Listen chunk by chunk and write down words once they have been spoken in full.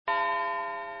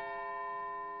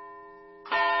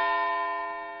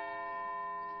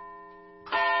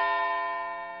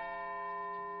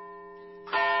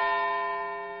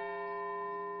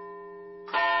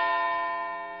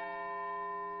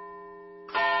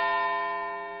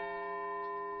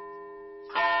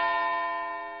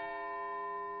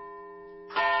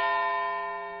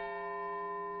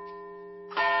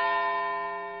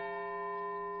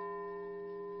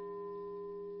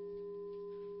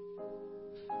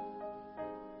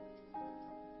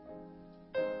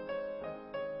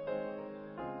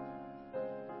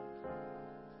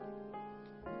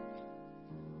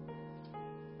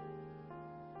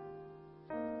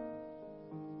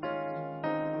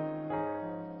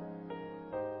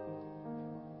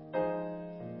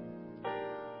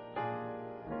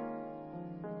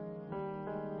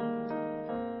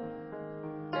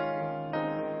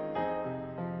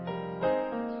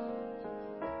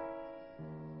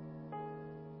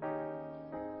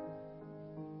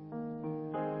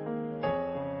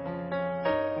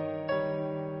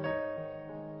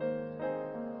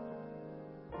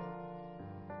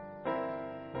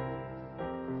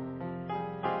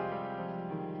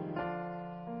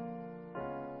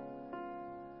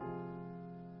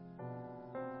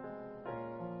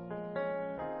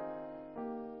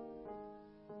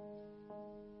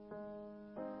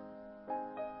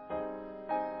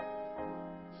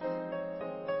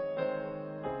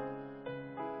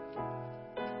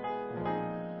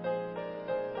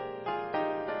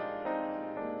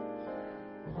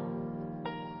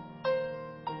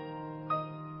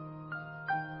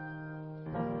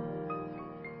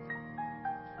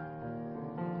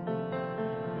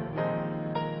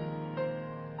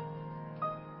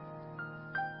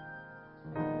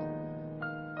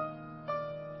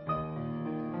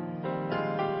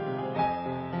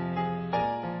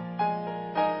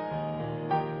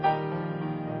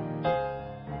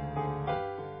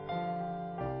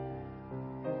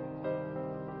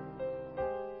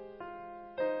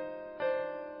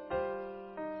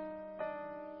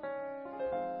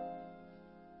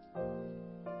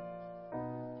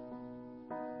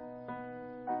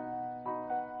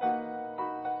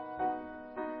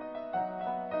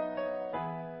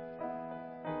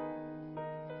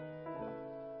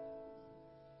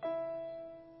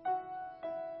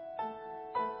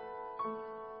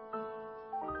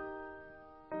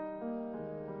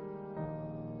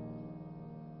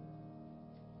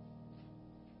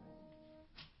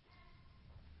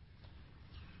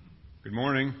Good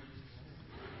morning.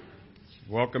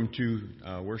 Welcome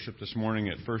to worship this morning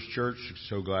at First Church.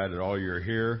 So glad that all you are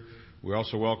here. We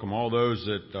also welcome all those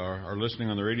that are listening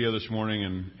on the radio this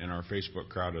morning and our Facebook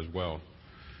crowd as well.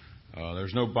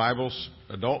 There's no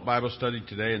adult Bible study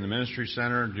today in the Ministry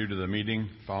Center due to the meeting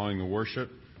following the worship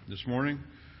this morning.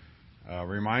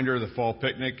 Reminder, the fall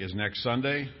picnic is next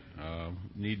Sunday.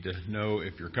 Need to know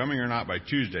if you're coming or not by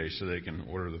Tuesday so they can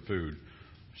order the food.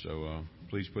 So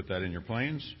please put that in your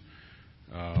plans.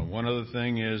 One other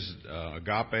thing is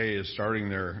Agape is starting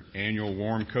their annual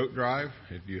warm coat drive.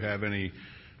 If you have any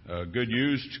good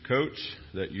used coats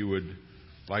that you would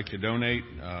like to donate,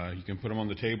 you can put them on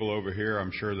the table over here.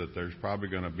 I'm sure that there's probably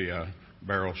going to be a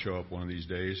barrel show up one of these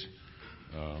days.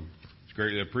 It's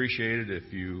greatly appreciated.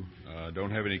 If you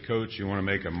don't have any coats, you want to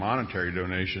make a monetary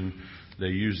donation, they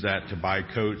use that to buy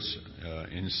coats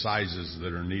in sizes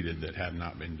that are needed that have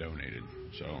not been donated.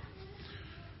 So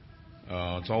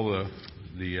it's all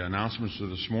the announcements of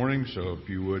this morning. So if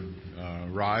you would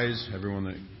rise, everyone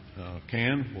that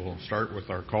can, we'll start with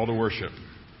our call to worship.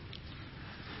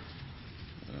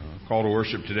 Call to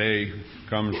worship today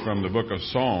comes from the book of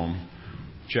Psalm,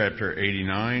 chapter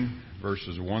 89,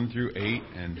 verses 1 through 8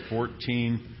 and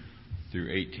 14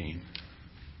 through 18.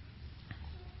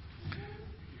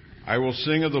 I will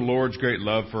sing of the Lord's great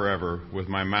love forever. With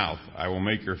my mouth I will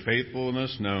make your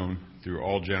faithfulness known through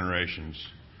all generations.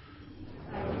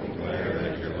 I will declare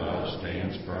that your love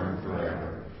stands firm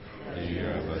forever, that you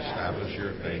have established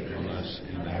your faithfulness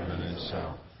in heaven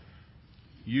itself.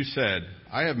 You said,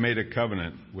 I have made a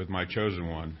covenant with my chosen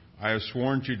one. I have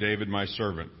sworn to David my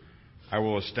servant. I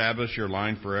will establish your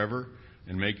line forever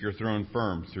and make your throne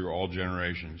firm through all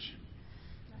generations.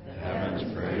 The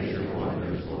heavens praise your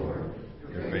wonders, Lord,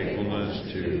 your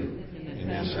faithfulness too, in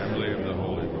the assembly of the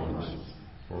holy ones.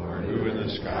 For who in the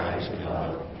skies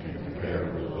can compare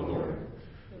with the Lord?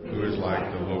 Who is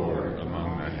like the Lord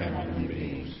among the heavenly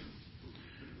beings?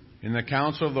 In the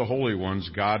council of the holy ones,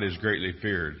 God is greatly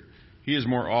feared. He is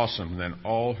more awesome than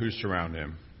all who surround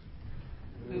him.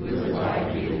 Who is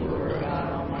like you, Lord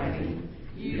God Almighty?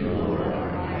 You, Lord,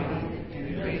 are mighty, and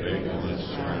your faithfulness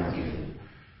surrounds you.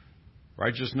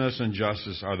 Righteousness and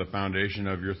justice are the foundation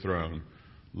of your throne.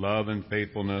 Love and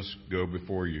faithfulness go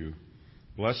before you.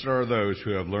 Blessed are those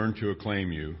who have learned to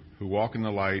acclaim you, who walk in the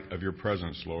light of your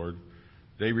presence, Lord.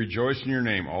 They rejoice in your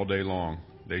name all day long.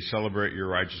 They celebrate your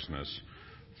righteousness.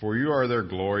 For you are their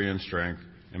glory and strength,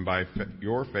 and by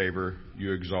your favor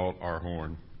you exalt our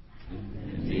horn.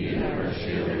 Indeed, our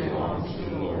shield belongs to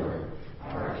the Lord,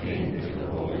 our King to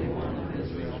the Holy One of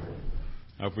Israel.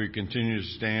 Now if we continue to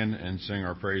stand and sing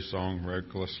our praise song,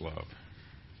 Reckless Love.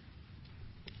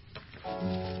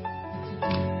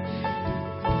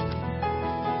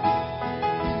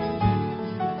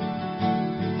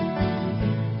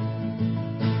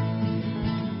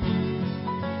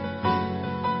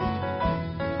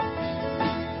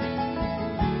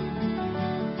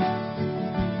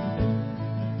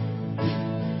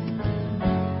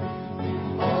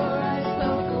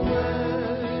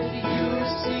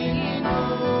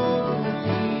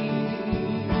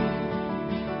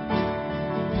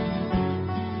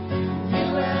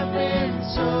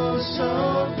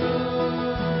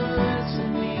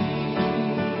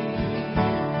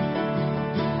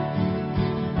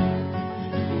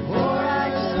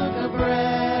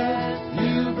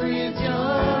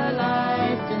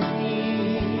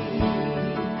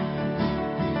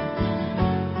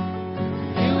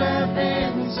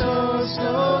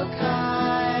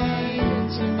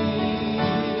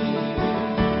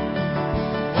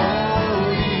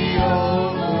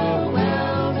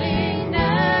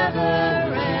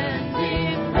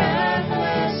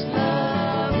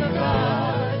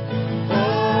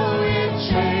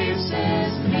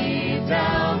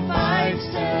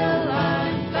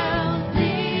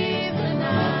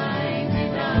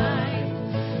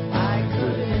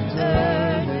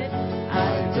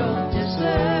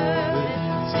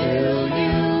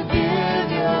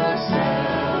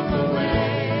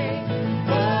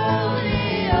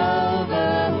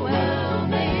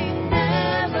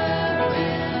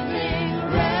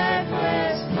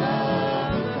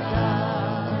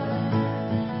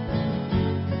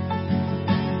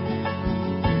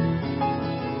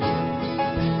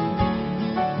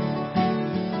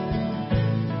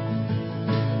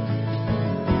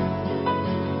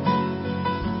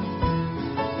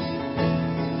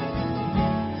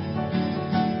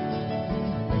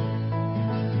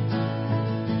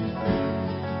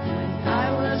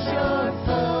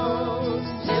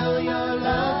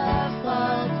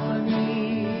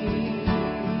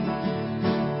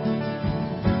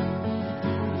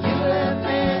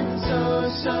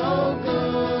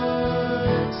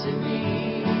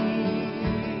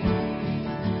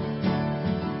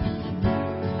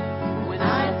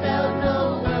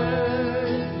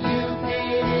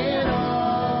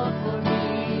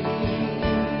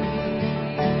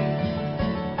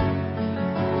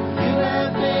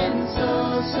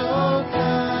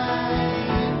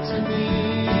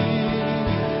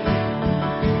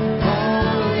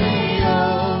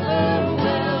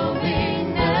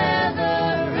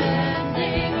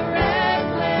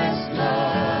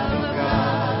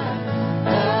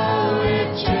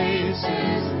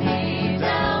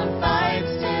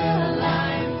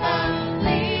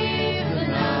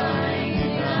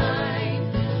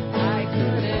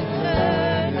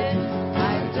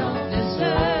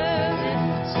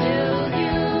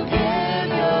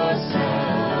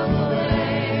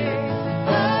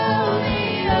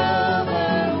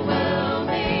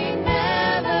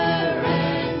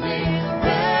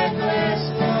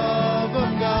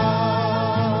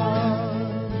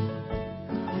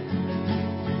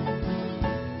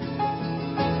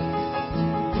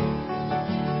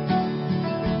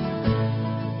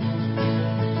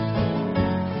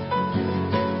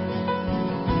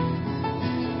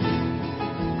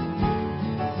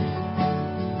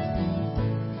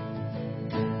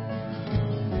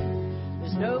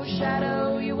 no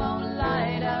shadow you won't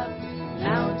light up,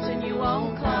 mountain you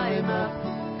won't climb up,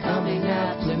 coming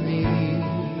after me.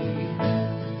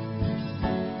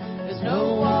 There's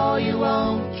no wall you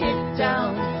won't kick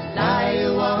down, lie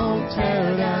you won't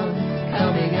tear down,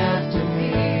 coming after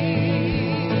me.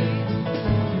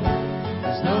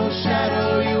 There's no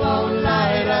shadow you won't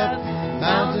light up,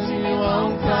 mountain you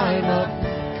won't climb up,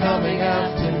 coming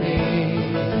after me.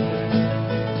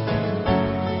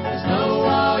 There's no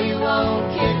wall you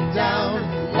won't kick down,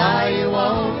 lie you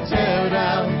won't tear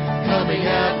down, coming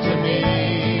after me.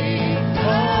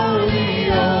 Oh,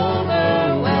 the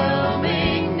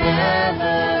overwhelming,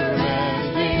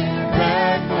 never-ending,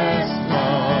 reckless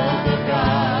love of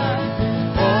God.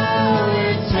 Oh,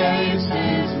 it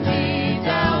chases me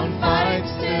down,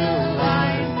 fights till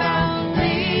I'm found,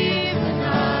 leaves the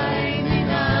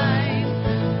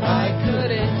 99. I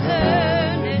couldn't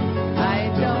earn it, I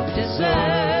don't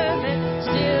deserve it,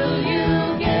 still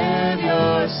you give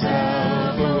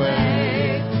yourself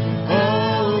away.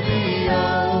 Oh, the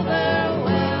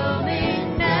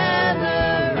overwhelming,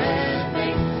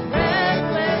 never-ending,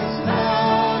 reckless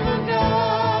love of God.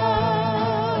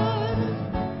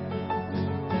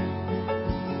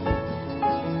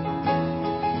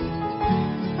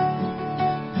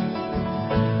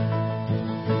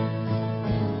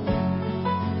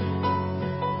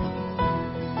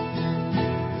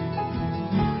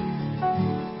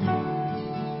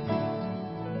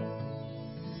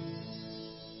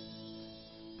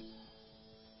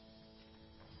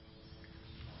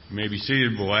 You may be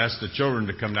seated. We'll ask the children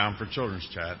to come down for children's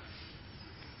chat.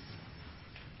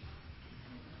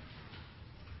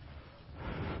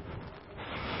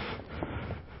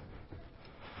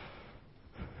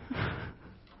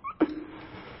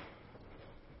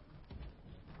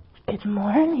 Good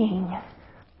morning.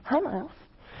 Hi, Miles.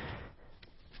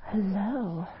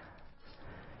 Hello.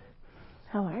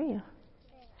 How are you?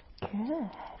 Good.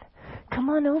 Come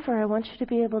on over. I want you to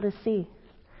be able to see.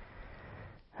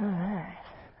 All right.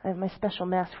 I have my special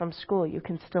mask from school. You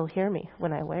can still hear me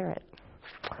when I wear it.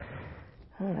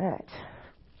 All right.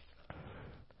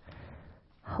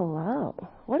 Hello.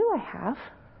 What do I have?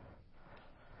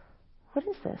 What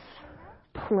is this?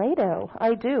 Play-Doh.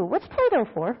 I do. What's Play-Doh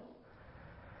for?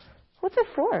 What's it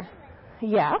for?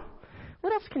 Yeah?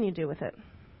 What else can you do with it?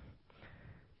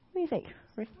 What do you think?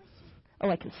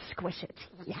 Oh, I can squish it.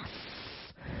 Yes.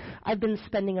 I've been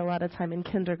spending a lot of time in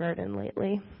kindergarten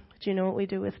lately. Do you know what we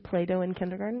do with Play-Doh in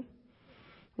kindergarten?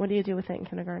 What do you do with it in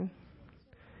kindergarten?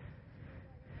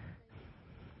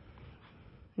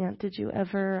 Yeah, did you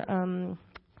ever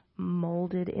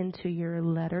mold it into your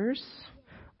letters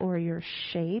or your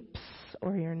shapes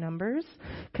or your numbers?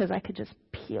 Because I could just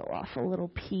peel off a little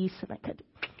piece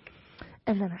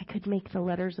and then I could make the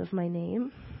letters of my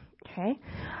name. Okay?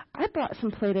 I brought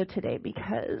some Play-Doh today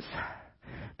because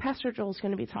Pastor Joel's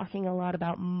going to be talking a lot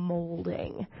about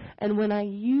molding. And when I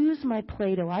use my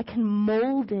Play-Doh, I can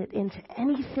mold it into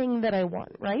anything that I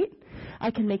want, right?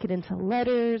 I can make it into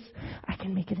letters. I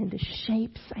can make it into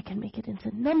shapes. I can make it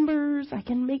into numbers. I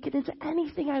can make it into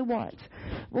anything I want.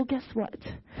 Well, guess what?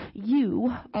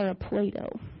 You are a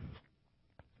Play-Doh.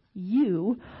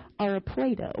 You are a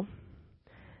Play-Doh.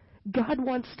 God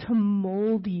wants to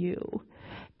mold you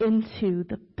into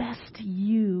the best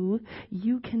you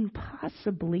can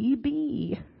possibly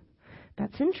be.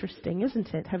 That's interesting,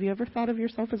 isn't it? Have you ever thought of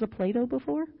yourself as a Play-Doh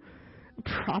before?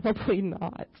 Probably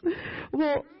not.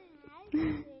 Well,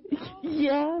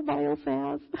 yeah, Miles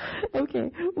has. Okay.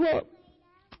 Well,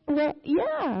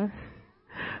 yeah.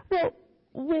 Well,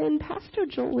 when Pastor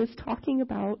Joel is talking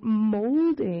about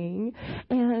molding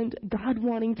and God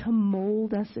wanting to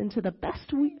mold us into the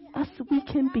best we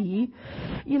can be,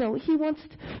 you know,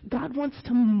 God wants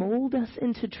to mold us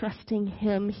into trusting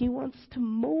Him. He wants to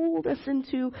mold us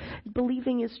into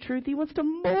believing His truth. He wants to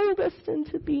mold us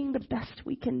into being the best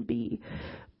we can be.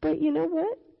 But you know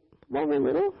what? While we're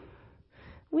little,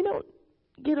 we don't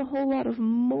get a whole lot of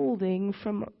molding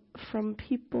from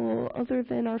people other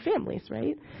than our families,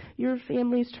 right? Your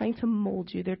family's trying to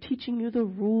mold you. They're teaching you the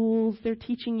rules. They're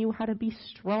teaching you how to be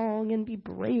strong and be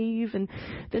brave. And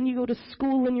then you go to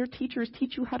school and your teachers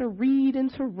teach you how to read and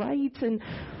to write. And,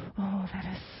 oh, that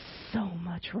is so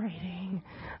much writing.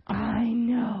 I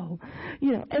know.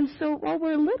 You know, and so while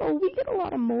we're little, we get a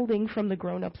lot of molding from the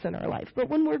grown-ups in our life. But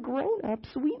when we're grown-ups,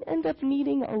 we end up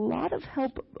needing a lot of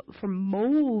help from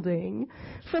molding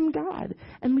from God.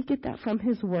 And we get that from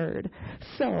His Word.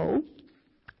 So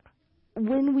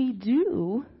when we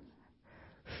do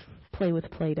play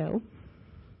with Play-Doh,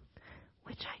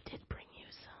 which I did bring you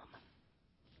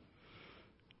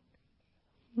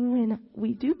some, when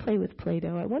we do play with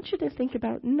Play-Doh, I want you to think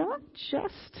about not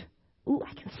just ooh,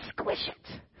 I can squish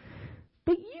it.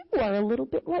 But you are a little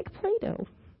bit like Play-Doh.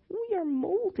 We are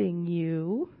molding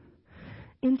you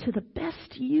into the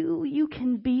best you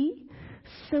can be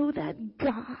so that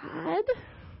God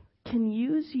can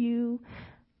use you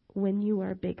when you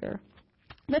are bigger.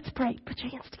 Let's pray. Put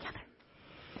your hands together.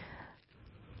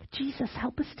 Jesus,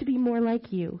 help us to be more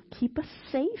like you. Keep us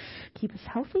safe, keep us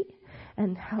healthy,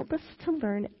 and help us to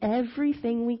learn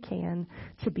everything we can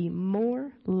to be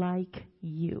more like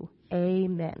you.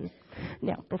 Amen.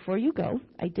 Now, before you go,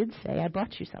 I did say I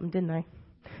brought you some, didn't I?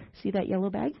 See that yellow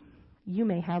bag? You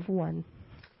may have one.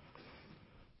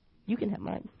 You can have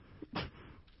mine.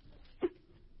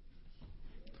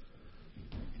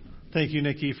 Thank you,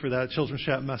 Nikki, for that Children's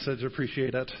Chat message.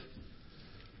 Appreciate it.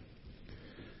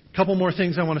 A couple more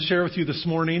things I want to share with you this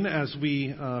morning as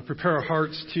we prepare our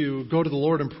hearts to go to the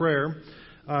Lord in prayer.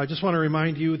 I just want to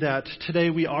remind you that today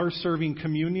we are serving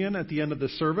communion at the end of the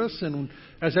service. And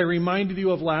as I reminded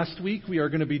you of last week, we are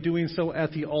going to be doing so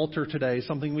at the altar today,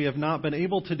 something we have not been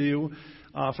able to do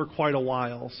for quite a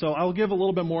while. So I'll give a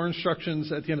little bit more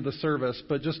instructions at the end of the service,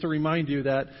 but just to remind you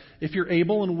that if you're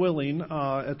able and willing,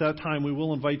 at that time we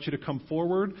will invite you to come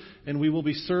forward and we will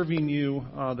be serving you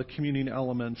the communion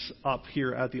elements up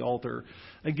here at the altar.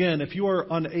 Again, if you are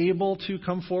unable to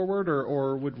come forward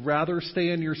or would rather stay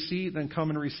in your seat than come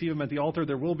and receive them at the altar,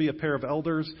 there will be a pair of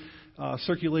elders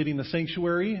circulating the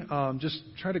sanctuary. Just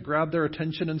try to grab their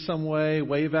attention in some way,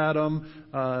 wave at them,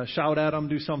 shout at them,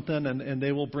 do something, and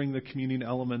they will bring the communion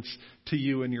elements to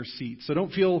you in your seat. So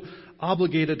don't feel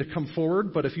obligated to come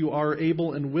forward, but if you are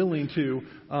able and willing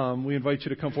to, we invite you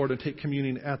to come forward and take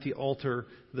communion at the altar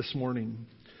this morning.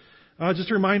 Just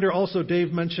a reminder also,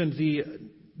 Dave mentioned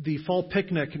the fall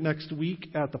picnic next week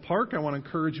at the park. I want to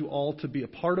encourage you all to be a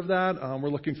part of that. We're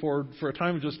looking forward for a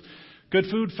time of just good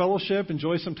food, fellowship,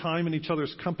 enjoy some time in each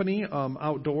other's company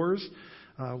outdoors.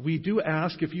 We do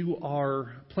ask if you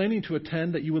are planning to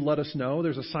attend that you would let us know.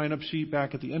 There's a sign-up sheet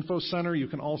back at the info center. You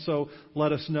can also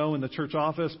let us know in the church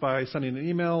office by sending an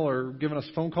email or giving us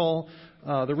a phone call.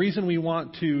 The reason we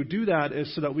want to do that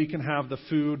is so that we can have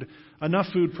enough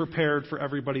food prepared for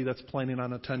everybody that's planning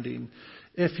on attending.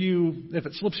 If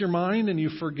it slips your mind and you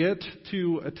forget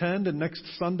to attend and next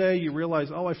Sunday you realize,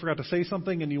 I forgot to say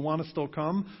something and you want to still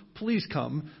come, please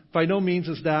come. By no means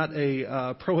is that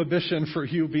a prohibition for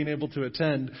you being able to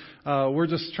attend. We're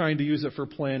just trying to use it for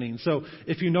planning. So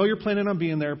if you know you're planning on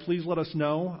being there, please let us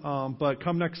know. But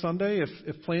come next Sunday,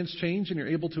 if plans change and you're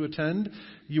able to attend,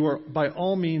 you are by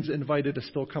all means invited to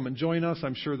still come and join us.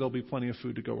 I'm sure there'll be plenty of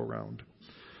food to go around.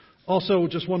 Also,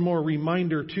 just one more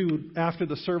reminder, too, after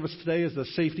the service today is the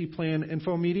safety plan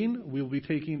info meeting.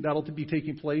 That'll be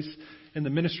taking place in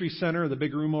the ministry center, the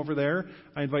big room over there.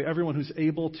 I invite everyone who's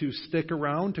able to stick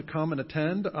around to come and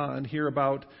attend and hear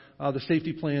about the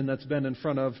safety plan that's been in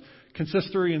front of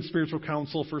consistory and spiritual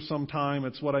council for some time.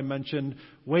 It's what I mentioned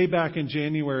way back in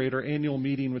January at our annual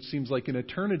meeting, which seems like an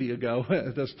eternity ago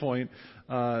at this point.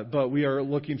 But we are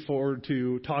looking forward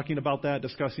to talking about that,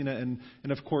 discussing it,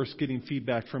 and of course getting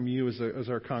feedback from you as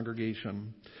our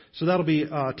congregation. So that'll be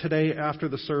today after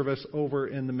the service over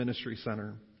in the ministry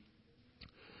center.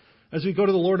 As we go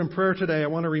to the Lord in prayer today, I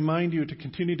want to remind you to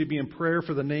continue to be in prayer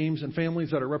for the names and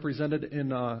families that are represented in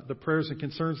the prayers and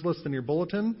concerns list in your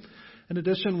bulletin. In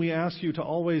addition, we ask you to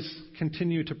always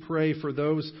continue to pray for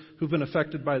those who've been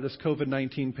affected by this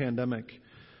COVID-19 pandemic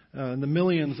and the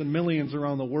millions and millions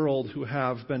around the world who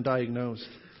have been diagnosed.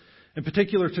 In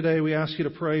particular, today, we ask you to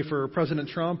pray for President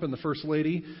Trump and the First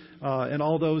Lady and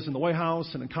all those in the White House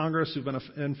and in Congress who've been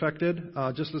infected,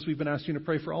 just as we've been asking you to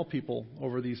pray for all people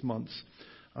over these months.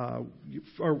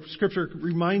 Our scripture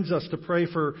reminds us to pray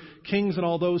for kings and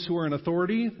all those who are in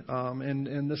authority,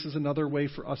 and this is another way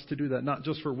for us to do that, not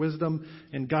just for wisdom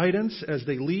and guidance as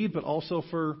they lead, but also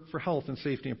for health and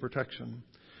safety and protection.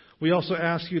 We also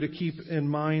ask you to keep in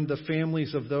mind the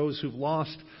families of those who've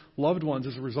lost loved ones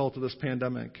as a result of this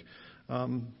pandemic.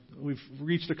 We've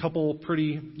reached a couple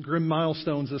pretty grim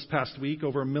milestones this past week.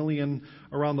 Over 1 million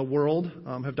around the world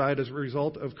have died as a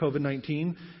result of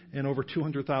COVID-19, and over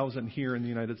 200,000 here in the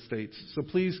United States. So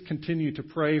please continue to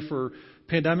pray for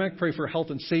pandemic, pray for health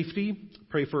and safety,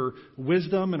 pray for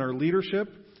wisdom in our leadership,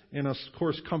 and of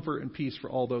course comfort and peace for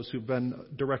all those who've been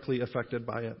directly affected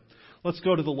by it. Let's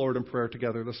go to the Lord in prayer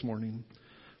together this morning.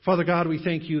 Father God, we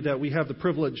thank you that we have the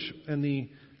privilege and the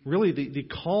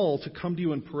call to come to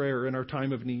you in prayer in our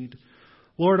time of need.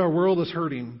 Lord, our world is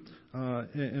hurting,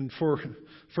 and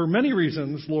for many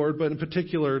reasons, Lord, but in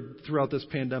particular throughout this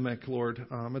pandemic, Lord.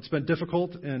 It's been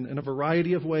difficult in a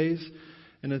variety of ways,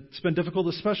 and it's been difficult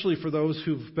especially for those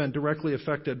who've been directly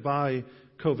affected by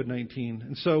COVID-19.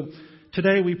 And so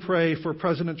Today we pray for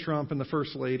President Trump and the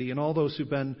First Lady and all those who've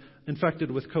been infected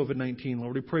with COVID-19,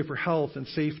 Lord. We pray for health and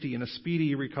safety and a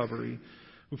speedy recovery.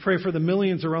 We pray for the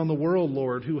millions around the world,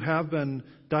 Lord, who have been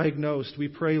diagnosed. We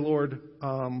pray, Lord,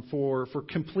 for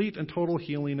complete and total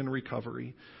healing and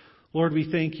recovery. Lord,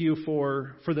 we thank you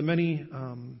for the many,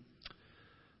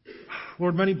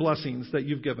 many blessings that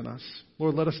you've given us.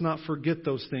 Lord, let us not forget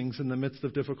those things in the midst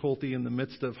of difficulty, in the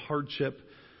midst of hardship.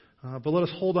 But let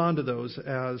us hold on to those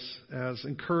as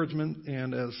encouragement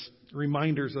and as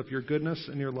reminders of your goodness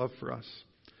and your love for us.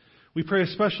 We pray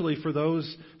especially for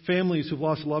those families who've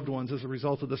lost loved ones as a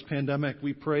result of this pandemic.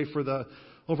 We pray for the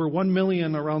over 1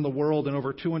 million around the world and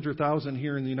over 200,000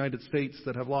 here in the United States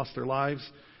that have lost their lives.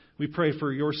 We pray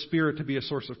for your Spirit to be a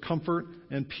source of comfort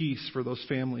and peace for those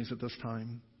families at this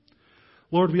time.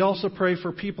 Lord, we also pray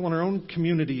for people in our own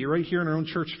community, right here in our own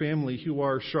church family, who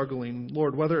are struggling.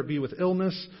 Lord, whether it be with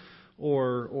illness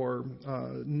or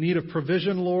need of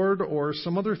provision, Lord, or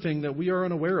some other thing that we are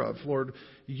unaware of. Lord,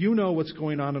 you know what's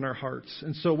going on in our hearts.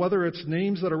 And so whether it's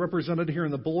names that are represented here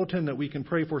in the bulletin that we can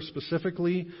pray for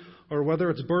specifically, or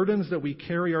whether it's burdens that we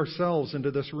carry ourselves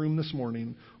into this room this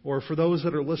morning, or for those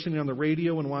that are listening on the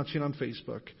radio and watching on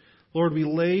Facebook, Lord, we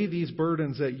lay these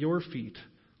burdens at your feet.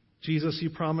 Jesus,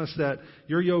 you promise that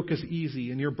your yoke is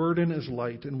easy and your burden is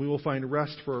light, and we will find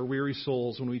rest for our weary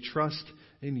souls when we trust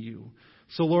in you.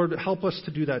 So, Lord, help us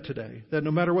to do that today, that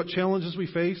no matter what challenges we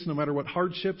face, no matter what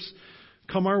hardships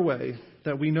come our way,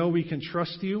 that we know we can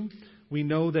trust you. We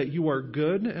know that you are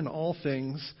good in all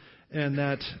things, and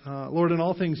that, Lord, in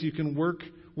all things you can work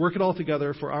it all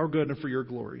together for our good and for your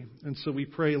glory. And so we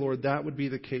pray, Lord, that would be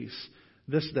the case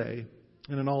this day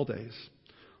and in all days.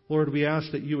 Lord, we ask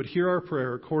that you would hear our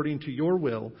prayer according to your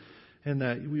will, and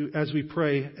that as we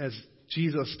pray, as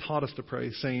Jesus taught us to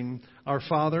pray, saying, Our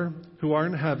Father, who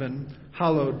art in heaven,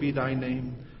 hallowed be thy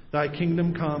name. Thy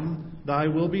kingdom come, thy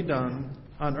will be done,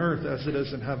 on earth as it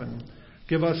is in heaven.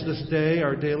 Give us this day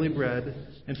our daily bread,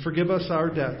 and forgive us our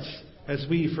debts, as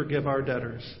we forgive our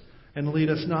debtors. And lead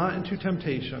us not into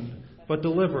temptation, but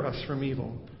deliver us from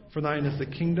evil. For thine is the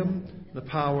kingdom, the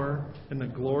power, and the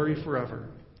glory forever.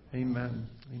 Amen.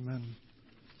 Amen.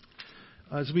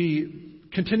 As we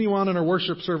continue on in our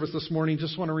worship service this morning,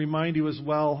 just want to remind you as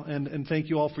well, and thank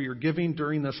you all for your giving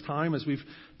during this time. As we've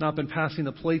not been passing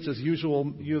the plates as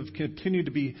usual, you have continued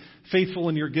to be faithful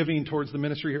in your giving towards the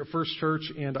ministry here at First Church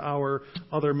and our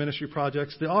other ministry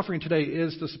projects. The offering today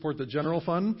is to support the general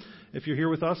fund. If you're here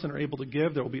with us and are able to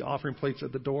give, there will be offering plates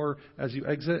at the door as you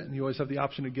exit, and you always have the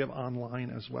option to give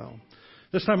online as well.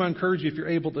 This time I encourage you, if you're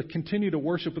able, to continue to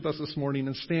worship with us this morning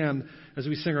and stand as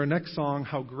we sing our next song,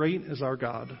 How Great is Our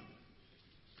God.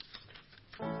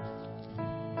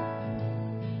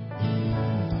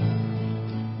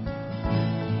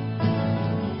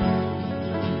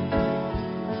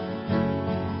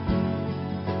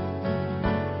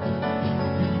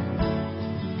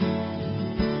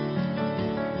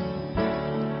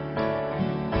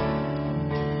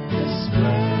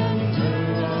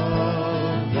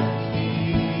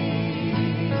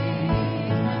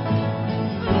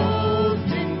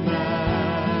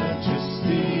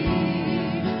 Majesty.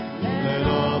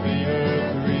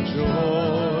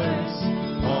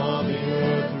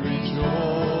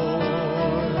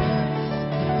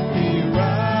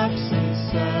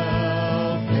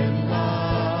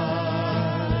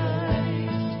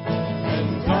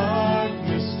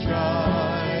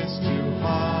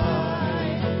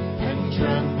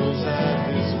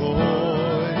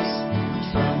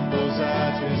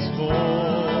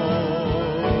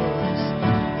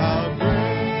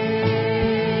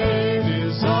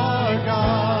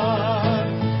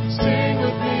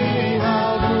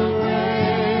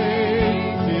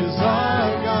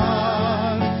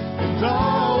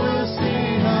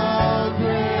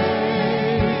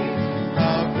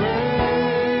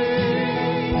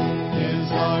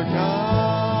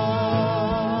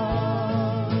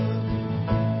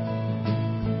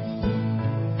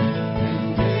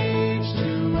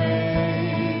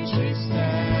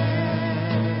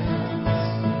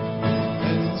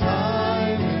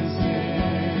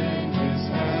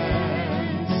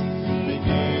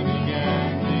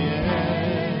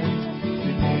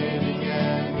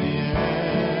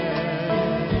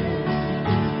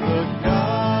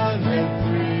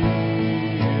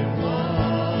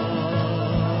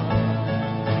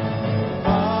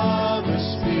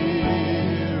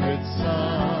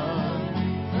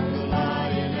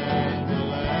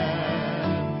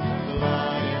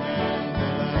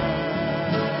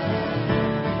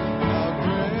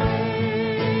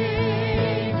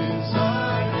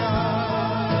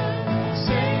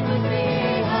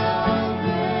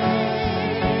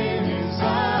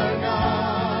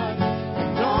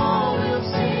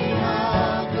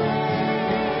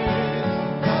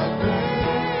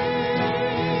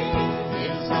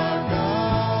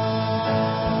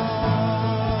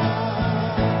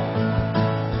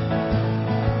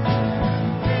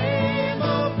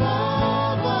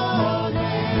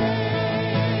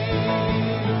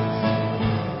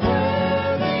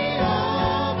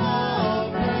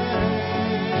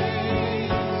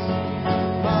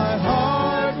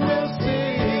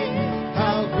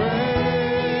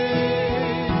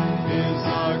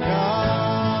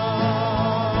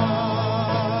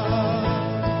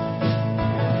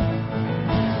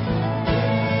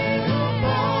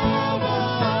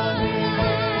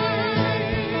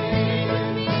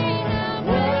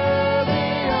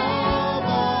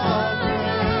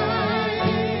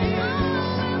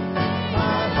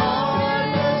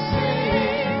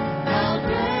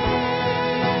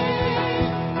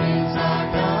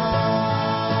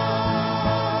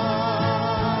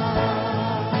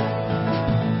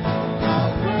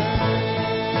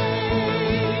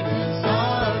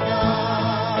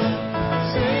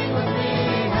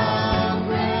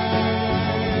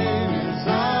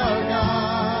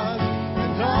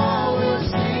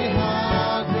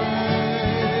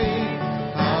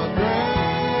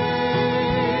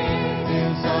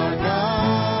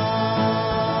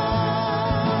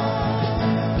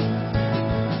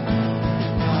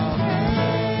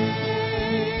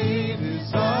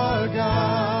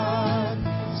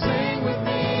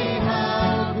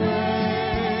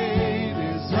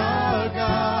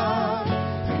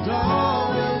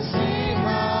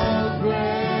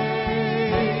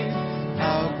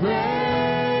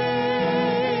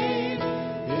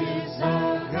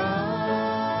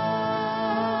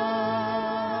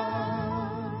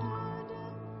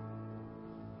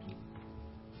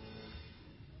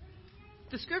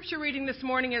 scripture reading this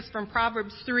morning is from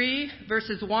Proverbs 3,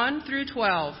 verses 1 through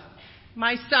 12.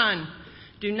 My son,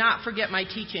 do not forget my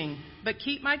teaching, but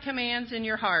keep my commands in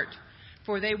your heart,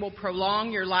 for they will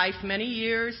prolong your life many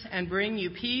years and bring you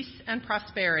peace and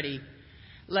prosperity.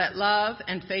 Let love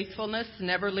and faithfulness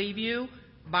never leave you.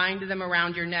 Bind them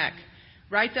around your neck.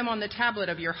 Write them on the tablet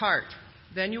of your heart.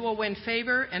 Then you will win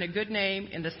favor and a good name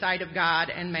in the sight of God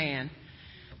and man.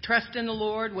 Trust in the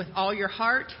Lord with all your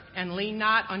heart and lean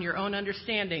not on your own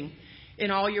understanding.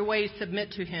 In all your ways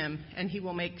submit to him, and he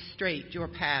will make straight your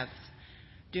paths.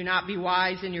 Do not be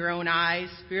wise in your own eyes.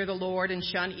 Fear the Lord and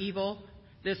shun evil.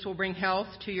 This will bring health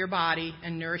to your body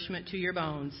and nourishment to your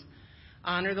bones.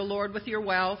 Honor the Lord with your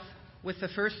wealth, with the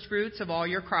first fruits of all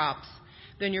your crops.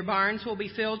 Then your barns will be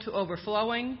filled to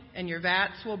overflowing, and your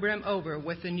vats will brim over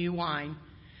with the new wine.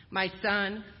 My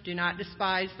son, do not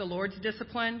despise the Lord's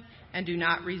discipline, and do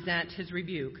not resent his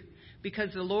rebuke,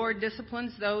 because the Lord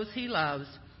disciplines those he loves,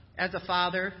 as a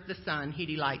father the son he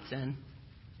delights in.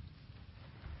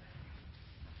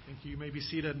 Thank you. You may be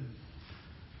seated.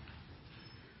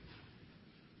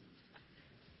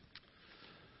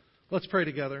 Let's pray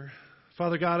together.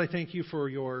 Father God, I thank you for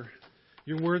your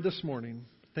word this morning.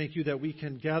 Thank you that we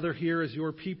can gather here as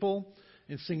your people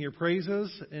and sing your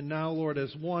praises. And now, Lord,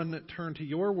 as one, turn to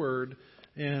your word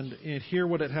and hear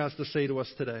what it has to say to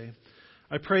us today.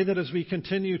 I pray that as we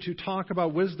continue to talk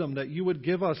about wisdom, that you would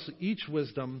give us each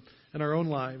wisdom in our own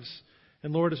lives.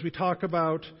 And Lord, as we talk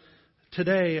about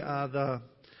today the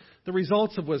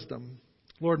results of wisdom,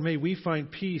 Lord, may we find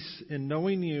peace in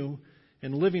knowing you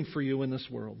and living for you in this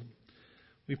world.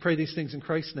 We pray these things in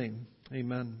Christ's name.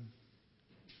 Amen.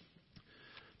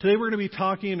 Today we're going to be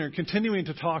talking or continuing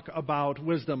to talk about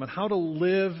wisdom and how to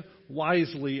live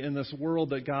wisely in this world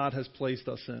that God has placed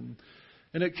us in.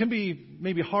 And it can be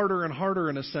maybe harder and harder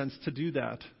in a sense to do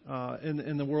that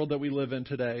in the world that we live in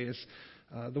today. Is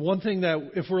the one thing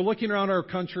that if we're looking around our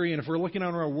country and if we're looking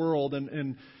around our world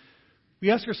and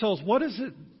we ask ourselves, what is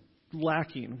it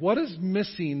lacking? What is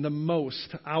missing the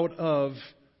most out of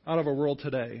our world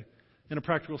today in a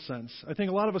practical sense? I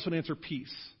think a lot of us would answer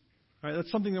peace. Right?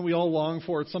 That's something that we all long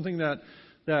for. It's something that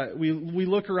we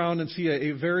look around and see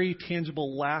a very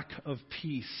tangible lack of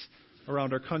peace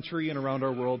around our country and around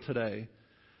our world today.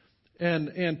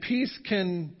 And peace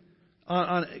can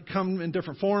come in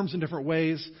different forms, in different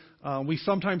ways. We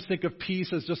sometimes think of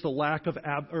peace as just a lack of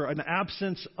or an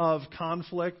absence of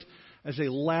conflict, as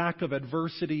a lack of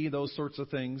adversity, those sorts of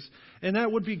things. And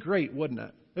that would be great, wouldn't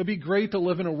it? It would be great to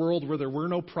live in a world where there were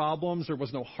no problems, there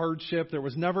was no hardship, there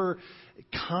was never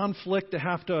conflict to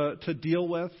have to deal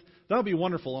with. That would be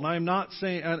wonderful. And I'm not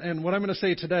saying, and what I'm going to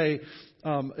say today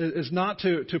is not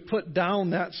to put down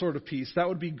that sort of peace. That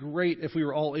would be great if we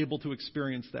were all able to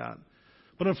experience that.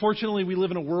 But unfortunately, we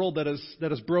live in a world that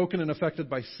is broken and affected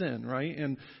by sin, right?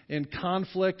 And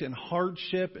conflict and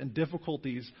hardship and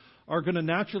difficulties are going to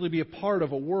naturally be a part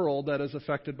of a world that is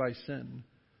affected by sin.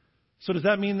 So does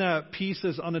that mean that peace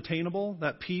is unattainable,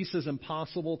 that peace is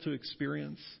impossible to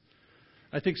experience?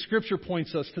 I think Scripture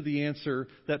points us to the answer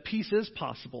that peace is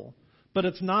possible, but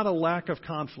it's not a lack of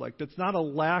conflict. It's not a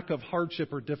lack of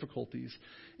hardship or difficulties.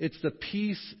 It's the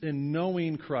peace in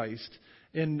knowing Christ,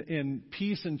 in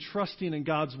peace in trusting in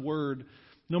God's Word,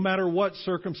 no matter what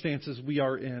circumstances we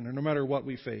are in or no matter what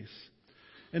we face.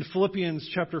 In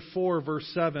Philippians chapter 4, verse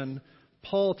 7,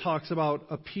 Paul talks about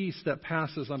a peace that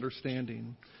passes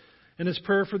understanding. In his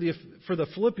prayer for the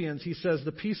Philippians, he says,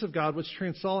 the peace of God, which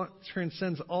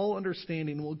transcends all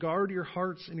understanding, will guard your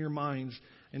hearts and your minds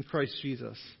in Christ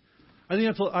Jesus. I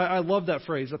think I love that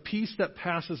phrase, a peace that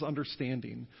passes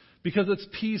understanding, because it's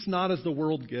peace not as the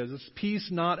world gives. It's peace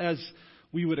not as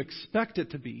we would expect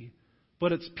it to be,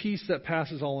 but it's peace that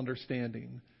passes all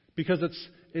understanding, because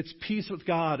it's peace with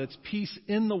God. It's peace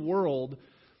in the world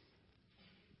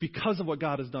because of what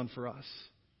God has done for us.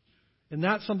 And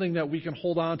that's something that we can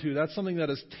hold on to. That's something that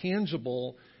is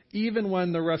tangible, even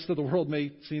when the rest of the world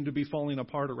may seem to be falling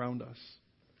apart around us.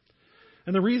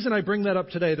 And the reason I bring that up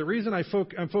today, the reason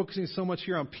I'm focusing so much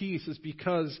here on peace is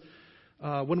because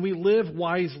when we live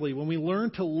wisely, when we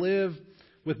learn to live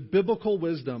with biblical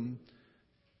wisdom,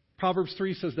 Proverbs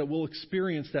 3 says that we'll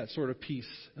experience that sort of peace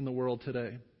in the world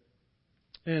today.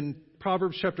 In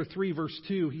Proverbs chapter 3, verse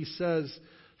 2, he says,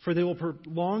 for they will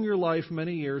prolong your life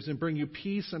many years and bring you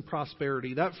peace and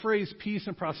prosperity. That phrase, peace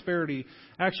and prosperity,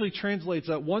 actually translates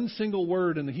that one single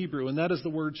word in the Hebrew, and that is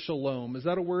the word shalom. Is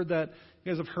that a word that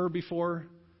you guys have heard before?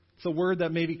 It's a word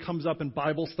that maybe comes up in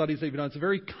Bible studies that you've done. It's a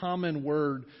very common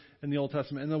word in the Old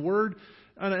Testament. And the word,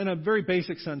 in a very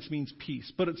basic sense, means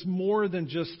peace. But it's more than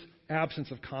just absence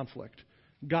of conflict.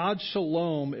 God's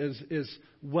shalom is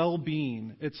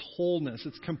well-being, it's wholeness,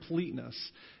 it's completeness.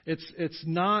 It's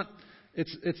not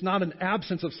an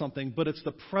absence of something, but it's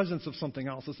the presence of something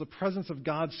else. It's the presence of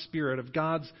God's Spirit, of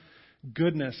God's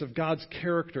goodness, of God's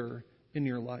character in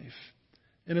your life.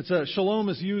 And shalom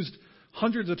is used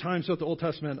hundreds of times throughout the Old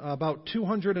Testament, about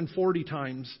 240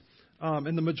 times.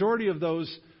 And the majority of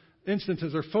those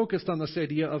instances are focused on this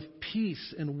idea of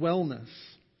peace and wellness.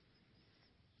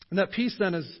 And that peace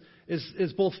then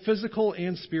is both physical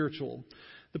and spiritual.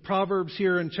 The Proverbs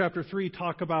here in chapter 3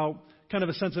 talk about kind of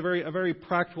a sense of a very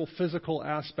practical physical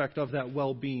aspect of that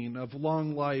well-being, of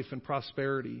long life and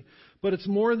prosperity. But it's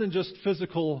more than just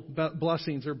physical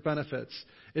blessings or benefits.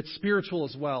 It's spiritual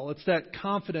as well. It's that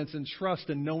confidence and trust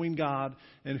in knowing God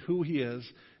and who He is,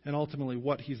 and ultimately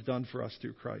what He's done for us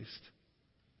through Christ.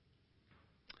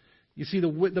 You see,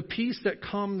 the peace that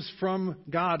comes from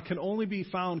God can only be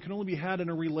had in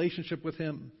a relationship with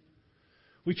Him.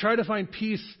 We try to find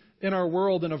peace in our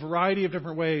world in a variety of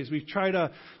different ways.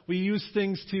 We use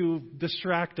things to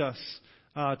distract us,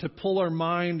 to pull our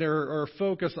mind or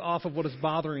focus off of what is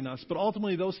bothering us. But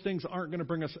ultimately, those things aren't going to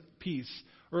bring us peace,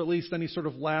 or at least any sort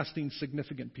of lasting,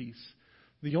 significant peace.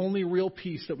 The only real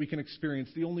peace that we can experience,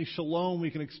 the only shalom we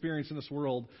can experience in this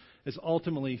world, is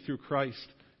ultimately through Christ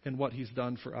and what He's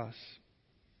done for us.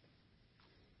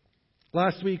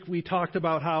 Last week, we talked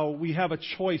about how we have a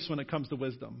choice when it comes to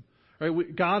wisdom.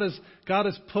 Right? God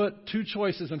has put two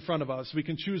choices in front of us. We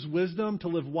can choose wisdom to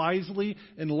live wisely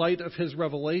in light of His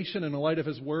revelation and in light of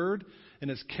His word and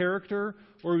His character,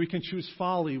 or we can choose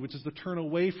folly, which is to turn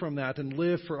away from that and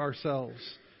live for ourselves.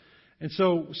 And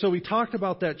so we talked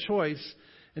about that choice,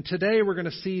 and today we're going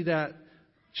to see that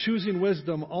choosing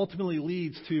wisdom ultimately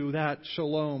leads to that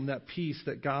shalom, that peace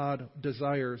that God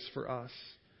desires for us.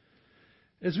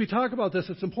 As we talk about this,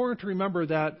 it's important to remember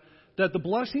that the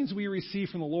blessings we receive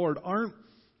from the Lord aren't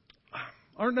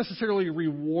necessarily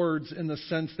rewards in the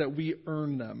sense that we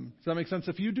earn them. Does that make sense?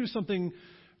 If you do something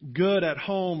good at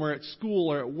home or at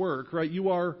school or at work, right, you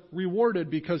are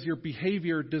rewarded because your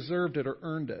behavior deserved it or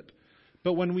earned it.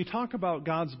 But when we talk about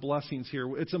God's blessings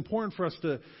here, it's important for us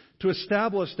to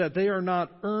establish that they are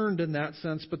not earned in that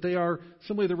sense, but they are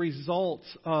simply the results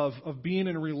of being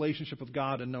in a relationship with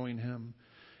God and knowing Him.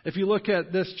 If you look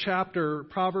at this chapter,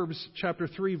 Proverbs chapter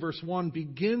 3, verse 1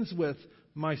 begins with,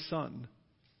 "My son."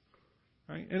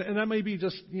 Right? And that may be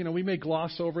just, we may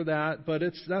gloss over that, but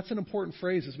that's an important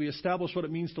phrase as we establish what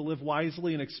it means to live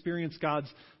wisely and experience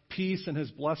God's peace and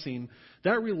His blessing.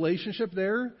 That relationship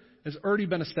there has already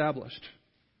been established.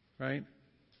 Right?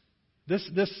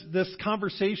 This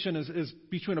conversation is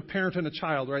between a parent and a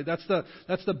child, right? That's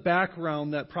the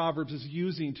background that Proverbs is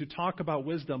using to talk about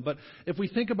wisdom. But if we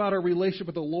think about our relationship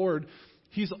with the Lord,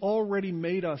 He's already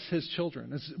made us His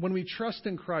children. When we trust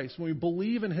in Christ, when we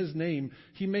believe in His name,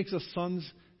 He makes us sons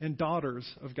and daughters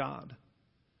of God.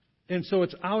 And so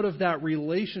it's out of that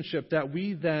relationship that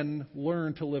we then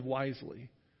learn to live wisely.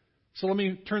 So let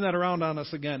me turn that around on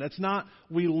us again. It's not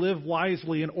we live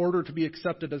wisely in order to be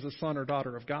accepted as a son or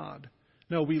daughter of God.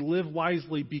 No, we live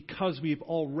wisely because we've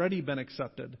already been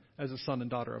accepted as a son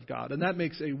and daughter of God. And that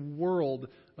makes a world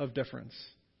of difference.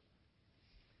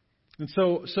 And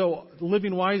so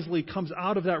living wisely comes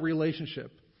out of that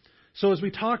relationship. So as we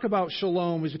talk about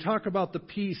shalom, as we talk about the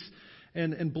peace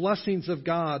and blessings of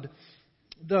God,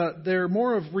 they're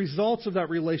more of results of that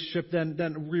relationship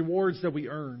than rewards that we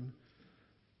earn.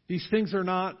 These things are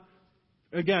not,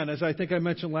 again, as I think I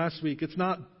mentioned last week, it's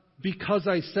not because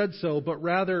I said so, but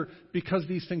rather because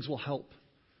these things will help.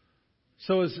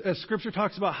 So as Scripture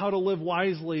talks about how to live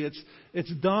wisely,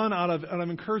 it's done out of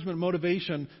encouragement,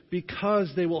 motivation,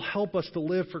 because they will help us to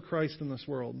live for Christ in this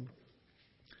world.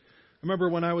 I remember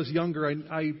when I was younger,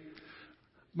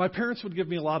 my parents would give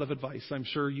me a lot of advice. I'm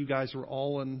sure you guys were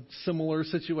all in similar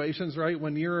situations, right?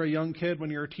 When you're a young kid, when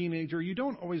you're a teenager, you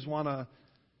don't always want to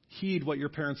heed what your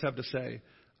parents have to say.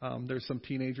 There's some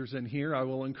teenagers in here. I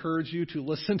will encourage you to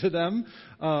listen to them.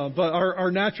 But our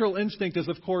natural instinct is,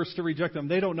 of course, to reject them.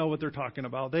 They don't know what they're talking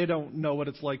about. They don't know what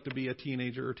it's like to be a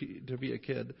teenager or to be a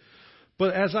kid.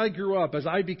 But as I grew up, as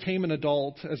I became an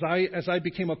adult, as I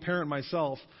became a parent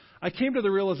myself, I came to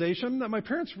the realization that my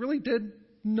parents really did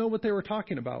know what they were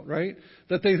talking about, right?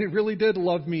 That they really did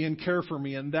love me and care for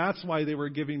me. And that's why they were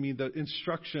giving me the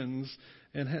instructions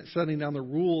and setting down the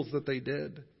rules that they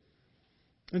did.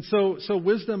 And so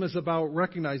wisdom is about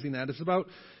recognizing that. It's about,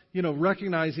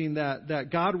 recognizing that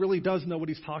God really does know what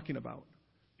He's talking about.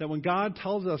 That when God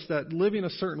tells us that living a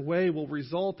certain way will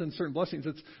result in certain blessings,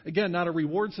 it's, again, not a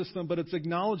reward system, but it's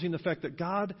acknowledging the fact that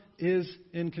God is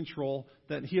in control,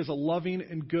 that He is a loving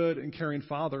and good and caring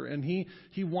Father, and He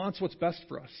wants what's best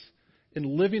for us. And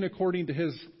living according to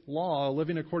His law,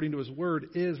 living according to His word,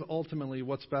 is ultimately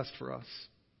what's best for us.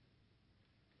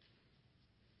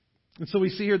 And so we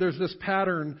see here there's this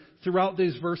pattern throughout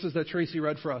these verses that Tracy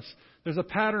read for us. There's a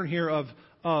pattern here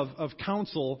of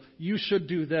counsel. You should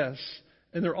do this.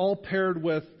 And they're all paired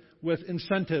with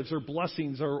incentives or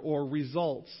blessings or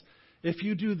results. If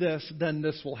you do this, then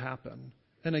this will happen.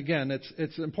 And again,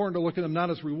 it's important to look at them not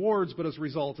as rewards, but as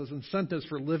results, as incentives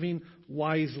for living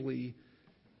wisely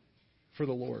for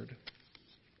the Lord.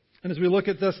 And as we look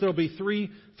at this, there'll be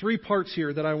three parts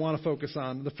here that I want to focus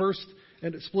on. The first,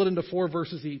 and it's split into 4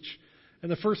 verses each. In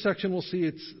the first section, we'll see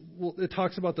it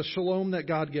talks about the shalom that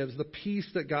God gives, the peace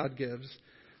that God gives.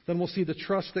 Then we'll see the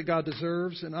trust that God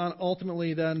deserves, and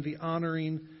ultimately then the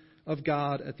honoring of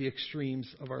God at the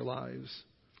extremes of our lives.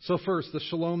 So first, the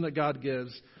shalom that God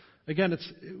gives. Again,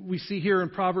 we see here in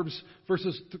Proverbs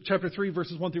chapter 3,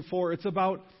 verses 1 through 4, it's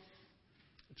about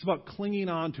clinging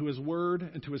on to His word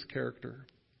and to His character.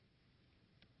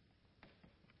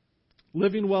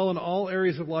 Living well in all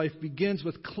areas of life begins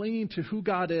with clinging to who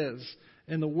God is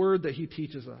and the word that He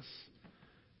teaches us.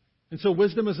 And so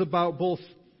wisdom is about both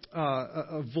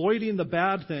avoiding the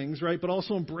bad things, right, but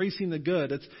also embracing the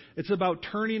good. It's about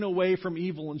turning away from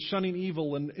evil and shunning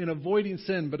evil and avoiding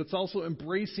sin, but it's also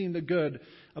embracing the good,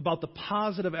 about the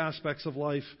positive aspects of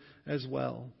life as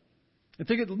well.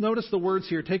 And notice the words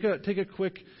here. Take a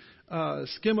quick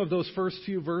skim of those first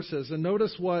few verses and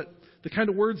notice what the kind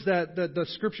of words that the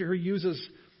Scripture here uses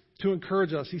to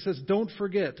encourage us. He says, "Don't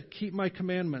forget, keep my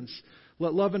commandments.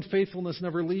 Let love and faithfulness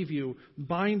never leave you.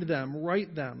 Bind them,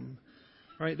 write them."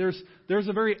 Right? There's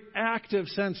a very active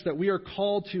sense that we are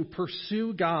called to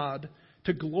pursue God,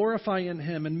 to glorify in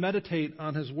Him, and meditate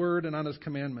on His word and on His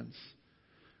commandments.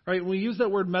 Right? When we use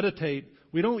that word meditate,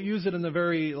 we don't use it in the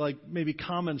very maybe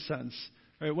common sense.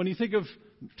 Right? When you think of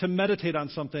to meditate on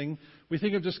something, we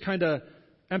think of just kind of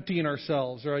emptying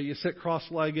ourselves. Right? You sit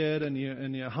cross-legged and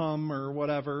you hum or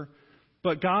whatever.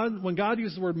 But when God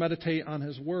uses the word meditate on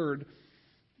His word,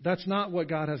 that's not what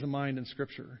God has in mind in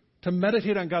Scripture. To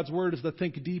meditate on God's word is to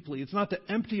think deeply. It's not to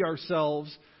empty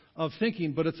ourselves of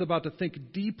thinking, but it's about to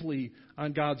think deeply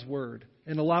on God's word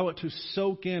and allow it to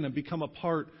soak in and become a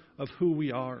part of who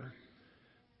we are.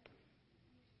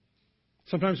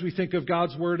 Sometimes we think of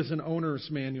God's word as an owner's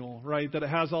manual, right? That it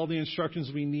has all the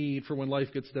instructions we need for when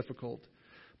life gets difficult.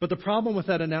 But the problem with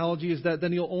that analogy is that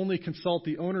then you'll only consult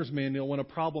the owner's manual when a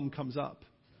problem comes up.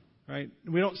 Right?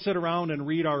 We don't sit around and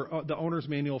read the owner's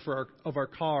manual of our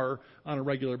car on a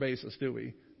regular basis, do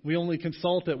we? We only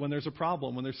consult it when there's a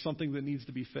problem, when there's something that needs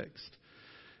to be fixed.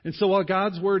 And so while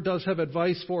God's word does have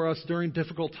advice for us during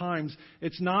difficult times,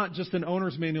 it's not just an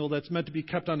owner's manual that's meant to be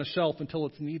kept on a shelf until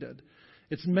it's needed.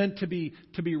 It's meant to be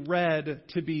read,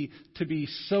 to be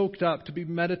soaked up, to be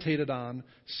meditated on,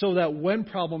 so that when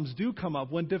problems do come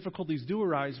up, when difficulties do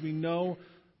arise, we know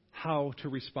how to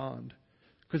respond.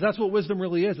 Because that's what wisdom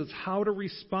really is. It's how to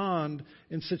respond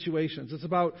in situations. It's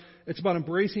about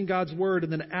embracing God's word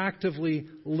and then actively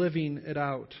living it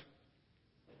out.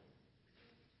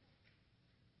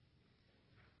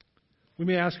 We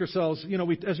may ask ourselves,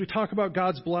 as we talk about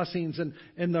God's blessings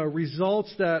and the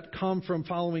results that come from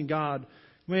following God,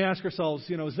 we may ask ourselves,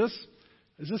 does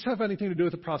this have anything to do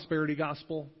with the prosperity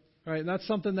gospel? Right? And that's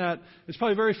something that is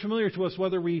probably very familiar to us,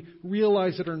 whether we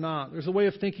realize it or not. There's a way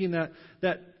of thinking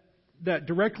that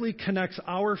directly connects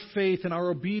our faith and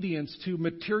our obedience to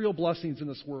material blessings in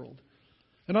this world.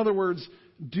 In other words,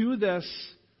 do this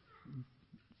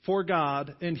for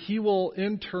God, and He will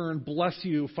in turn bless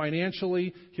you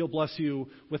financially. He'll bless you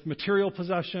with material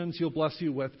possessions. He'll bless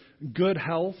you with good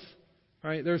health.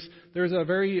 Right? There's a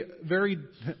very, very,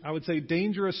 I would say,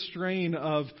 dangerous strain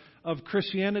of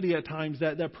Christianity at times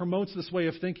that promotes this way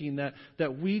of thinking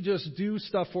that we just do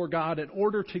stuff for God in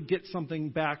order to get something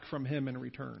back from Him in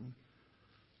return.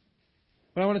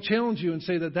 But I want to challenge you and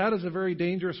say that is a very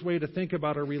dangerous way to think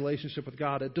about our relationship with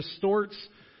God. It distorts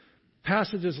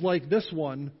passages like this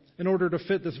one in order to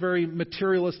fit this very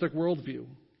materialistic worldview.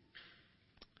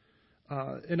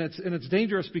 And it's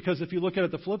dangerous because if you look at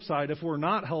it the flip side, if we're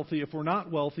not healthy, if we're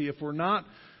not wealthy, if we're not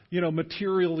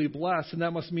materially blessed, and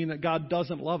that must mean that God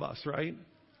doesn't love us, right?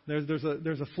 There's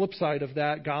a flip side of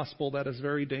that gospel that is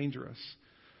very dangerous.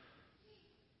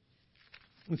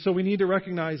 And so we need to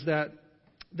recognize that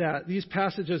these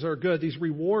passages are good, these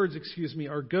rewards,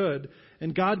 are good,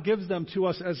 and God gives them to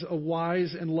us as a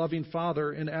wise and loving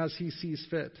Father and as He sees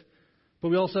fit. But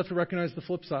we also have to recognize the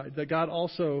flip side, that God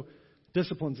also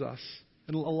disciplines us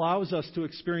and allows us to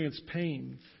experience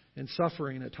pain and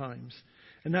suffering at times.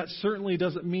 And that certainly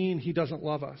doesn't mean He doesn't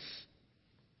love us.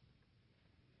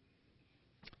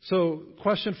 So,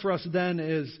 question for us then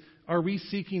is, are we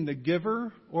seeking the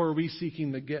giver or are we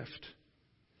seeking the gift?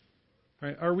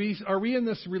 Right? Are we in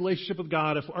this relationship with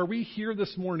God? Are we here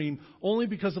this morning only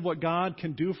because of what God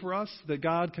can do for us, that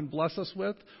God can bless us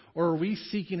with, or are we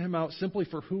seeking Him out simply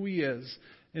for who He is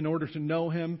in order to know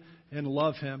Him and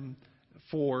love Him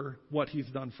for what He's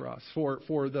done for us,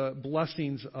 for the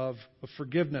blessings of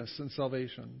forgiveness and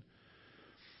salvation?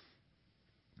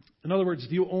 In other words,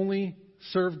 do you only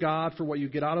serve God for what you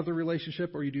get out of the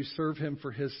relationship, or do you serve Him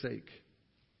for His sake?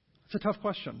 It's a tough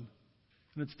question,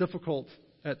 and it's difficult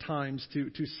at times to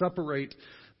separate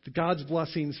God's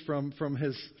blessings from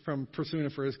pursuing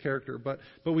it for His character. But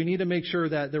we need to make sure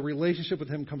that the relationship with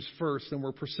Him comes first, and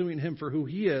we're pursuing Him for who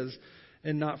He is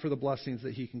and not for the blessings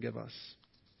that He can give us.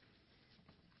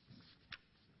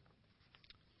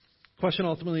 Question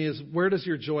ultimately is, where does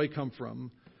your joy come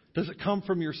from? Does it come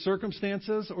from your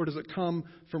circumstances, or does it come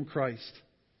from Christ?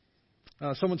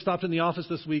 Someone stopped in the office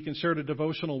this week and shared a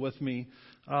devotional with me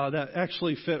that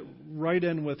actually fit right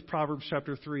in with Proverbs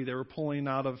chapter 3. They were pulling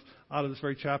out of this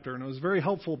very chapter. And it was very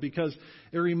helpful because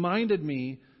it reminded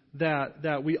me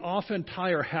that we often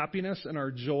tie our happiness and our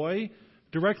joy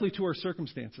directly to our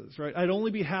circumstances, right? I'd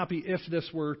only be happy if this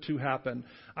were to happen.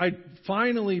 I'd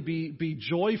finally be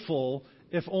joyful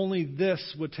if only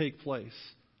this would take place.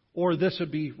 Or this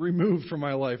would be removed from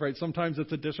my life, right? Sometimes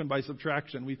it's addition by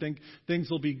subtraction. We think things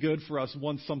will be good for us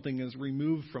once something is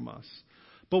removed from us.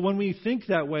 But when we think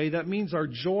that way, that means our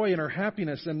joy and our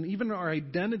happiness and even our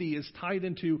identity is tied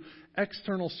into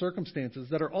external circumstances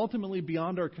that are ultimately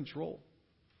beyond our control.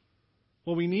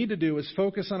 What we need to do is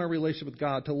focus on our relationship with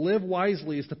God. To live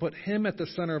wisely is to put Him at the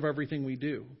center of everything we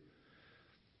do.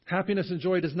 Happiness and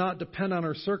joy does not depend on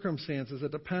our circumstances.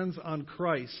 It depends on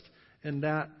Christ, and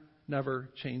that never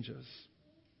changes.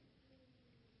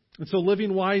 And so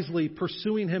living wisely,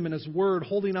 pursuing Him in His Word,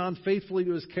 holding on faithfully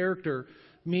to His character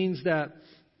means that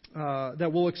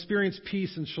we'll experience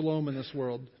peace and shalom in this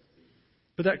world.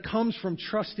 But that comes from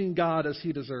trusting God as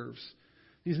He deserves.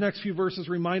 These next few verses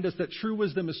remind us that true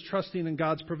wisdom is trusting in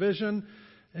God's provision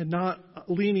and not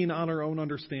leaning on our own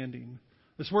understanding.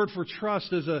 This word for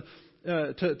trust is to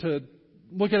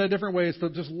look at it a different way, is to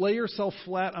just lay yourself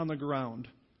flat on the ground.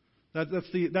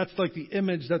 That's like the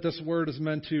image that this word is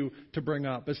meant to bring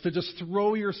up. Is to just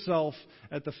throw yourself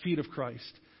at the feet of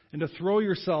Christ and to throw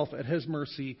yourself at His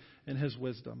mercy and His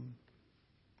wisdom.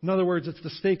 In other words, it's to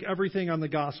stake everything on the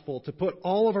gospel, to put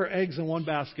all of our eggs in one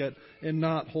basket and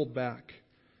not hold back.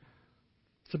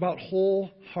 It's about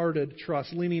wholehearted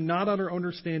trust, leaning not on our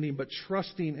understanding, but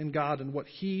trusting in God and what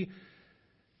He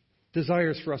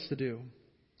desires for us to do.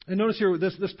 And notice here,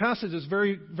 this passage is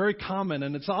very, very common,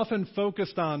 and it's often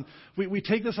focused on, we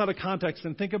take this out of context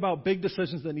and think about big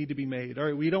decisions that need to be made. All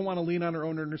right, we don't want to lean on our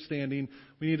own understanding.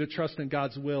 We need to trust in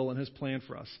God's will and His plan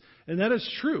for us. And that is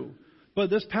true. But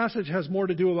this passage has more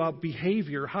to do about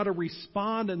behavior, how to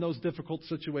respond in those difficult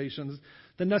situations,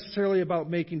 than necessarily about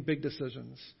making big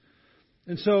decisions.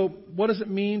 And so, what does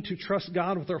it mean to trust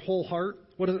God with our whole heart?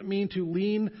 What does it mean to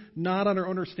lean not on our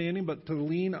understanding, but to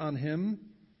lean on Him?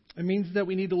 It means that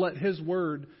we need to let His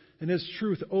Word and His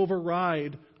truth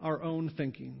override our own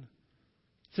thinking.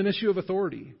 It's an issue of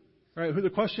authority, right? The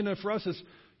question for us is,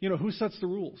 who sets the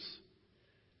rules?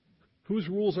 Whose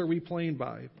rules are we playing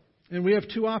by? And we have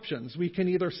two options. We can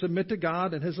either submit to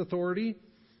God and His authority,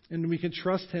 and we can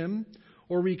trust Him,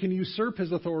 or we can usurp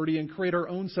His authority and create our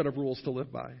own set of rules to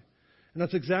live by. And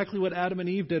that's exactly what Adam and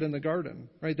Eve did in the garden,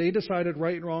 right? They decided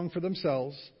right and wrong for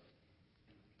themselves,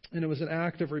 and it was an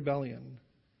act of rebellion.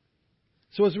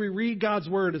 So as we read God's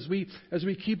Word, as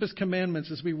we keep His commandments,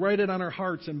 as we write it on our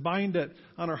hearts and bind it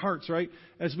on our hearts, right?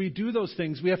 As we do those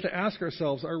things, we have to ask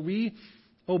ourselves, are we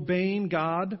obeying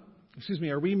God?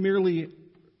 Are we merely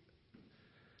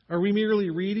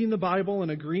reading the Bible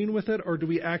and agreeing with it, or do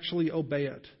we actually obey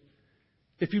it?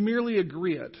 If you merely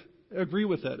agree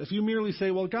with it, if you merely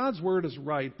say, well, God's Word is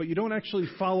right, but you don't actually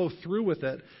follow through with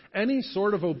it, any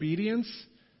sort of obedience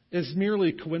is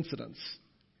merely coincidence.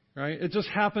 Right? It just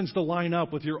happens to line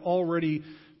up with your already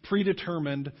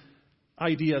predetermined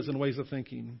ideas and ways of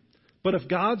thinking. But if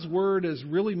God's Word is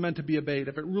really meant to be obeyed,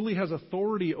 if it really has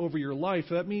authority over your life,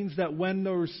 that means that when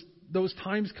those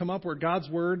times come up where God's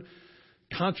Word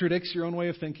contradicts your own way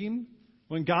of thinking,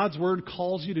 when God's Word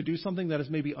calls you to do something that is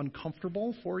maybe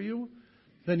uncomfortable for you,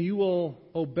 then you will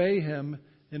obey Him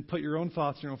and put your own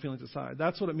thoughts and your own feelings aside.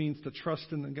 That's what it means to trust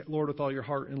in the Lord with all your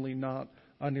heart and lean not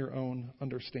on your own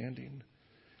understanding.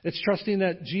 It's trusting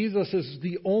that Jesus is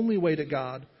the only way to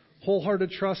God. Wholehearted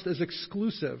trust is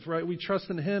exclusive, right? We trust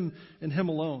in Him and Him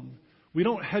alone. We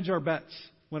don't hedge our bets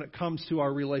when it comes to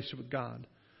our relationship with God.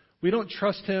 We don't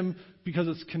trust Him because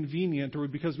it's convenient or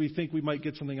because we think we might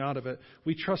get something out of it.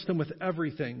 We trust Him with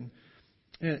everything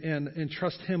and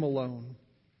trust Him alone.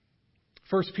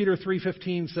 1 Peter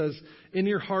 3:15 says, "In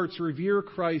your hearts revere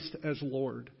Christ as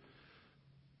Lord."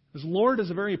 As Lord is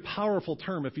a very powerful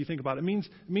term if you think about it. It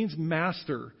means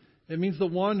master. It means the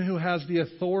one who has the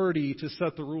authority to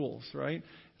set the rules, right?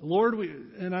 Lord,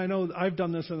 and I know I've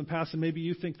done this in the past, and maybe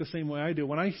you think the same way I do.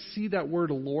 When I see that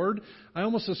word Lord, I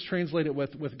almost just translate it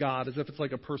with God as if it's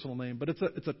like a personal name. But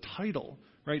it's a title,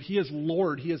 right? He is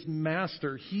Lord. He is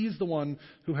Master. He's the one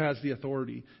who has the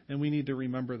authority, and we need to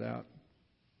remember that.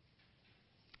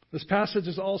 This passage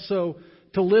is also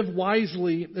to live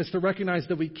wisely is to recognize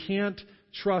that we can't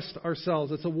trust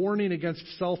ourselves. It's a warning against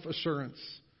self-assurance.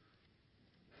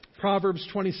 Proverbs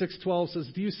 26:12 says,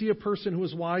 "Do you see a person who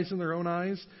is wise in their own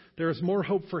eyes? There is more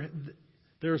hope for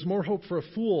a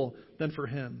fool than for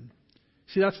him."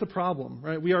 See, that's the problem,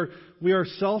 right? We are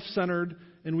self-centered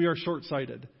and we are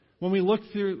short-sighted. When we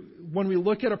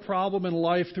look at a problem in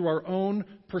life through our own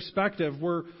perspective,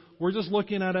 we're just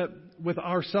looking at it with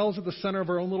ourselves at the center of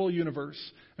our own little universe,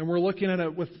 and we're looking at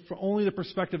it with only the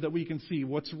perspective that we can see,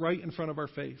 what's right in front of our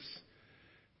face.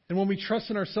 And when we trust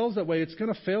in ourselves that way, it's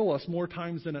going to fail us more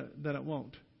times than it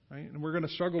won't, right? And we're going to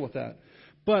struggle with that.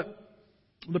 But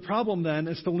the problem then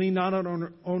is to lean not on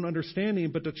our own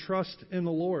understanding, but to trust in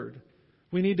the Lord.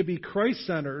 We need to be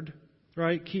Christ-centered,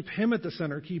 right? Keep Him at the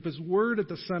center. Keep His Word at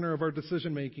the center of our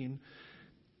decision-making,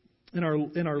 in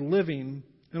our living,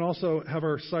 and also have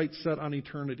our sights set on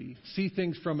eternity. See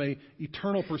things from an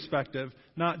eternal perspective,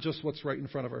 not just what's right in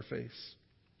front of our face.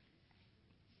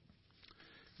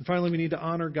 And finally, we need to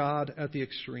honor God at the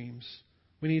extremes.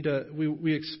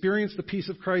 We experience the peace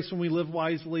of Christ when we live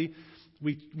wisely.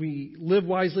 We live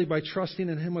wisely by trusting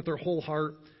in Him with our whole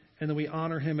heart, and then we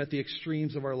honor Him at the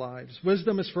extremes of our lives.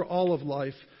 Wisdom is for all of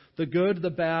life, the good,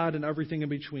 the bad, and everything in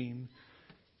between.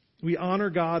 We honor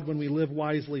God when we live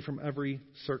wisely from every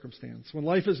circumstance. When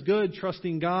life is good,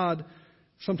 trusting God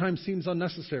sometimes seems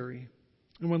unnecessary.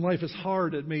 And when life is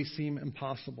hard, it may seem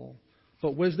impossible.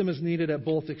 But wisdom is needed at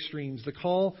both extremes. The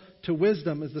call to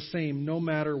wisdom is the same no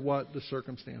matter what the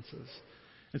circumstances.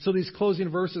 And so these closing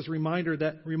verses remind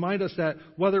us that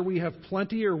whether we have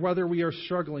plenty or whether we are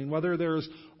struggling, whether there's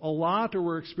a lot or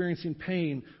we're experiencing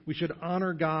pain, we should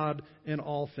honor God in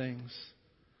all things.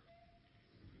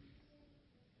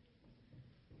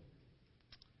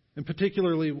 And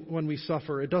particularly when we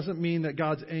suffer, it doesn't mean that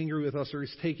God's angry with us or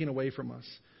He's taking away from us.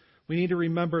 We need to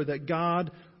remember that God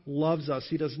loves us.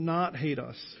 He does not hate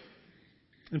us.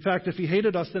 In fact, if He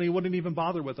hated us, then He wouldn't even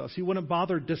bother with us. He wouldn't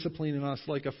bother disciplining us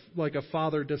like a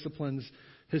father disciplines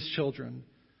his children.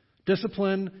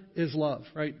 Discipline is love,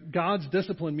 right? God's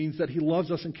discipline means that He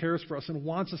loves us and cares for us and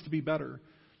wants us to be better.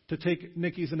 To take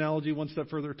Nikki's analogy one step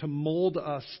further, to mold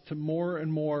us to more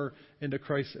and more into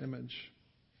Christ's image.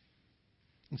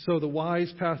 And so the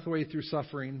wise pathway through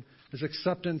suffering is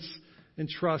acceptance and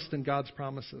trust in God's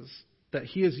promises. That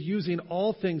He is using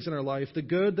all things in our life, the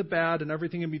good, the bad, and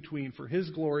everything in between, for His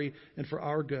glory and for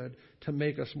our good, to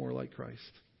make us more like Christ.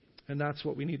 And that's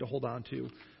what we need to hold on to.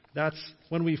 That's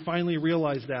when we finally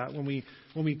realize that, when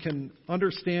we can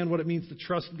understand what it means to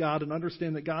trust God and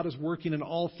understand that God is working in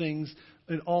all things,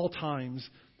 at all times,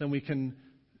 then we can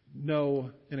know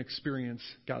and experience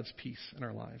God's peace in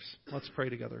our lives. Let's pray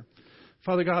together.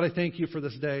 Father God, I thank You for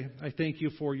this day. I thank You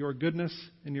for Your goodness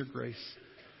and Your grace.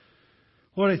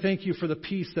 Lord, I thank You for the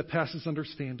peace that passes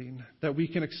understanding that we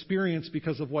can experience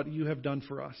because of what You have done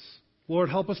for us. Lord,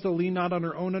 help us to lean not on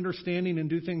our own understanding and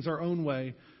do things our own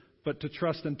way, but to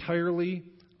trust entirely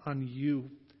on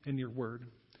You and Your Word.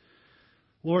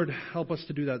 Lord, help us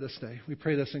to do that this day. We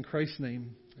pray this in Christ's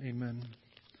name. Amen.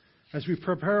 As we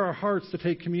prepare our hearts to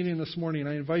take communion this morning,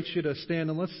 I invite you to stand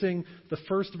and let's sing the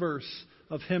first verse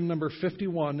of hymn number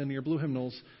 51 in your blue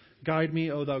hymnals, "Guide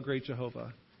Me, O Thou Great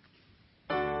Jehovah."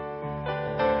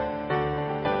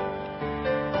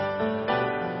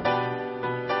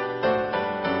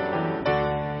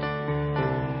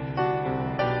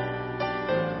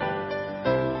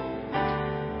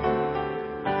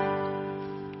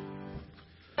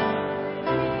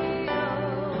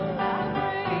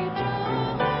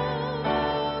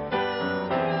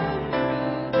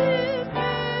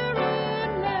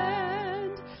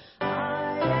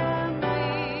 I am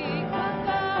weak, but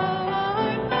Thou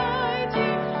art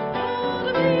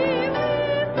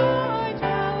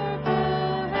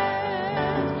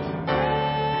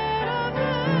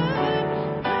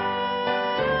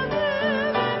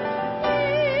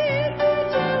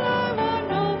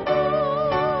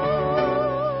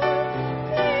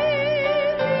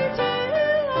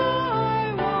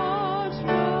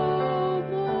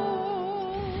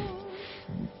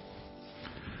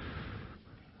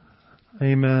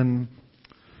Amen.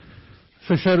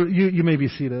 So I said, you may be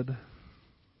seated.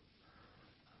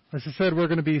 As I said, we're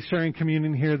going to be sharing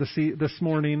communion here this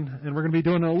morning, and we're going to be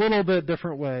doing it a little bit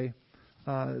different way.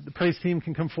 The praise team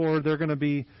can come forward. They're going to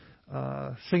be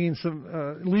singing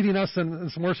leading us in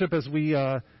some worship as we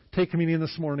take communion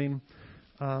this morning.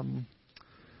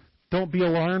 Don't be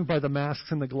alarmed by the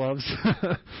masks and the gloves.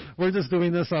 We're just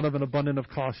doing this out of an abundance of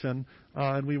caution,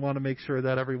 and we want to make sure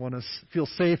that everyone feels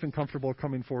safe and comfortable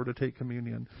coming forward to take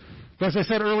communion. But as I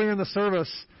said earlier in the service,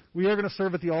 we are going to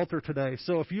serve at the altar today.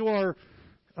 So if you are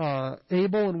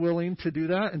able and willing to do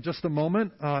that in just a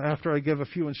moment, after I give a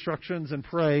few instructions and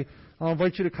pray, I'll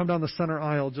invite you to come down the center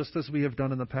aisle just as we have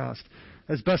done in the past.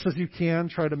 As best as you can,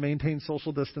 try to maintain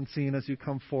social distancing as you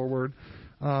come forward.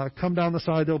 Come down the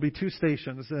side. There'll be 2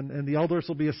 stations, and the elders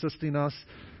will be assisting us.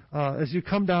 As you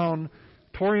come down,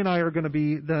 Tori and I are going to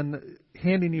be then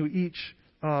handing you each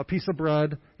piece of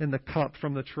bread and the cup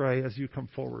from the tray as you come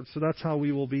forward. So that's how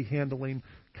we will be handling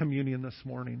communion this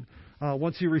morning.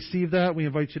 Once you receive that, we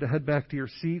invite you to head back to your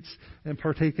seats and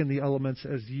partake in the elements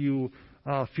as you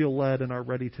feel led and are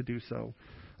ready to do so.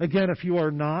 Again, if you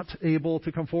are not able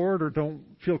to come forward or don't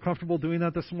feel comfortable doing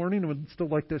that this morning and would still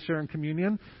like to share in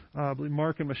communion,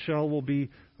 Mark and Michelle will be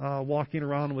walking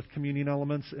around with communion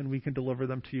elements, and we can deliver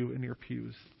them to you in your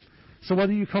pews. So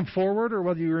whether you come forward or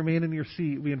whether you remain in your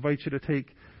seat, we invite you to take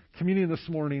communion this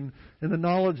morning in the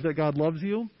knowledge that God loves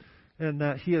you and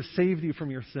that He has saved you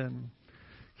from your sin.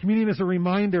 Communion is a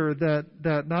reminder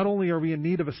that not only are we in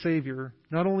need of a Savior,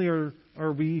 not only are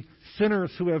we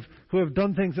sinners who have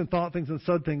done things and thought things and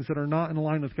said things that are not in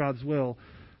line with God's will,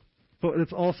 but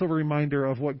it's also a reminder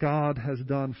of what God has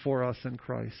done for us in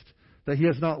Christ. That He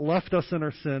has not left us in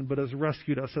our sin, but has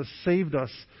rescued us, has saved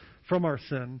us from our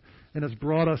sin, and has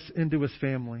brought us into His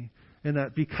family. And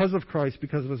that because of Christ,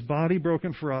 because of His body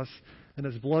broken for us and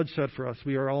His blood shed for us,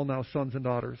 we are all now sons and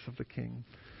daughters of the King.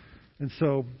 And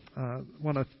so I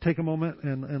want to take a moment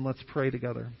and let's pray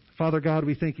together. Father God,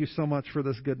 we thank you so much for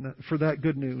that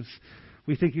good news.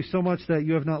 We thank you so much that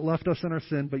you have not left us in our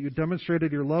sin, but you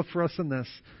demonstrated your love for us in this,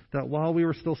 that while we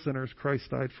were still sinners, Christ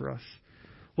died for us.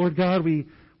 Lord God, we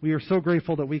are so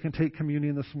grateful that we can take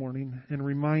communion this morning and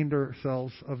remind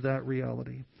ourselves of that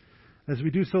reality. As we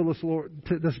do so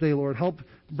this day, Lord, help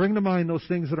bring to mind those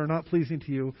things that are not pleasing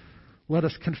to you. Let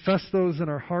us confess those in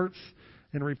our hearts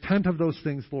and repent of those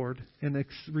things, Lord, and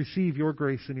receive your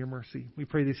grace and your mercy. We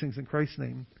pray these things in Christ's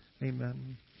name.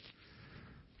 Amen.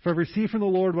 For I've received from the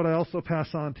Lord what I also pass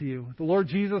on to you. The Lord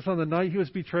Jesus, on the night He was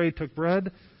betrayed, took bread,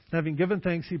 and having given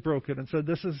thanks, He broke it and said,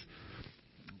 "This is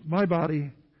my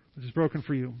body, which is broken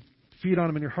for you. Feed on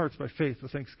Him in your hearts by faith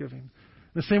with thanksgiving." In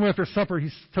the same way, after supper, He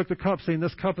took the cup, saying,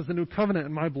 "This cup is the new covenant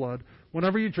in my blood.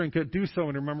 Whenever you drink it, do so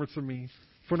in remembrance of me.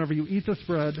 For whenever you eat this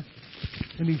bread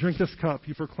and you drink this cup,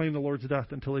 you proclaim the Lord's death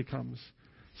until He comes."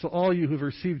 So all you who have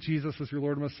received Jesus as your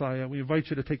Lord and Messiah, we invite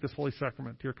you to take this holy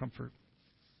sacrament to your comfort.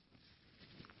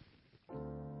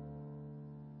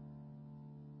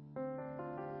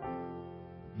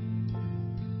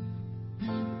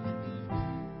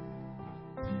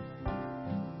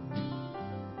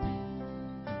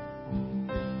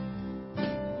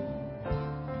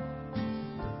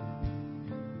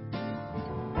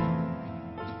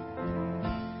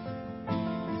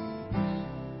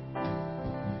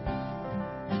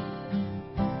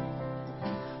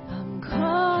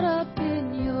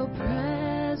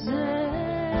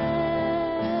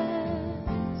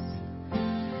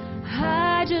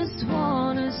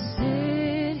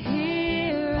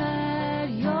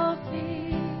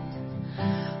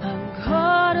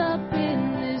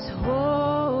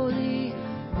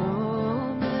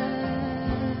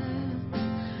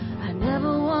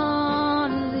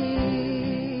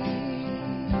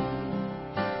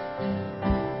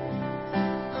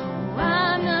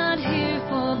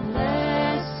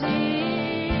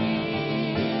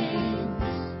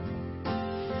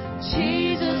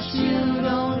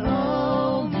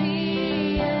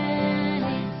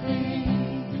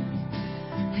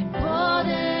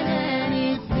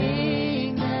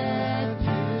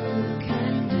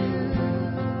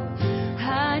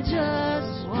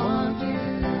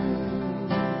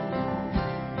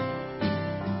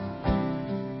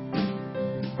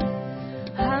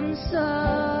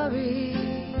 Sorry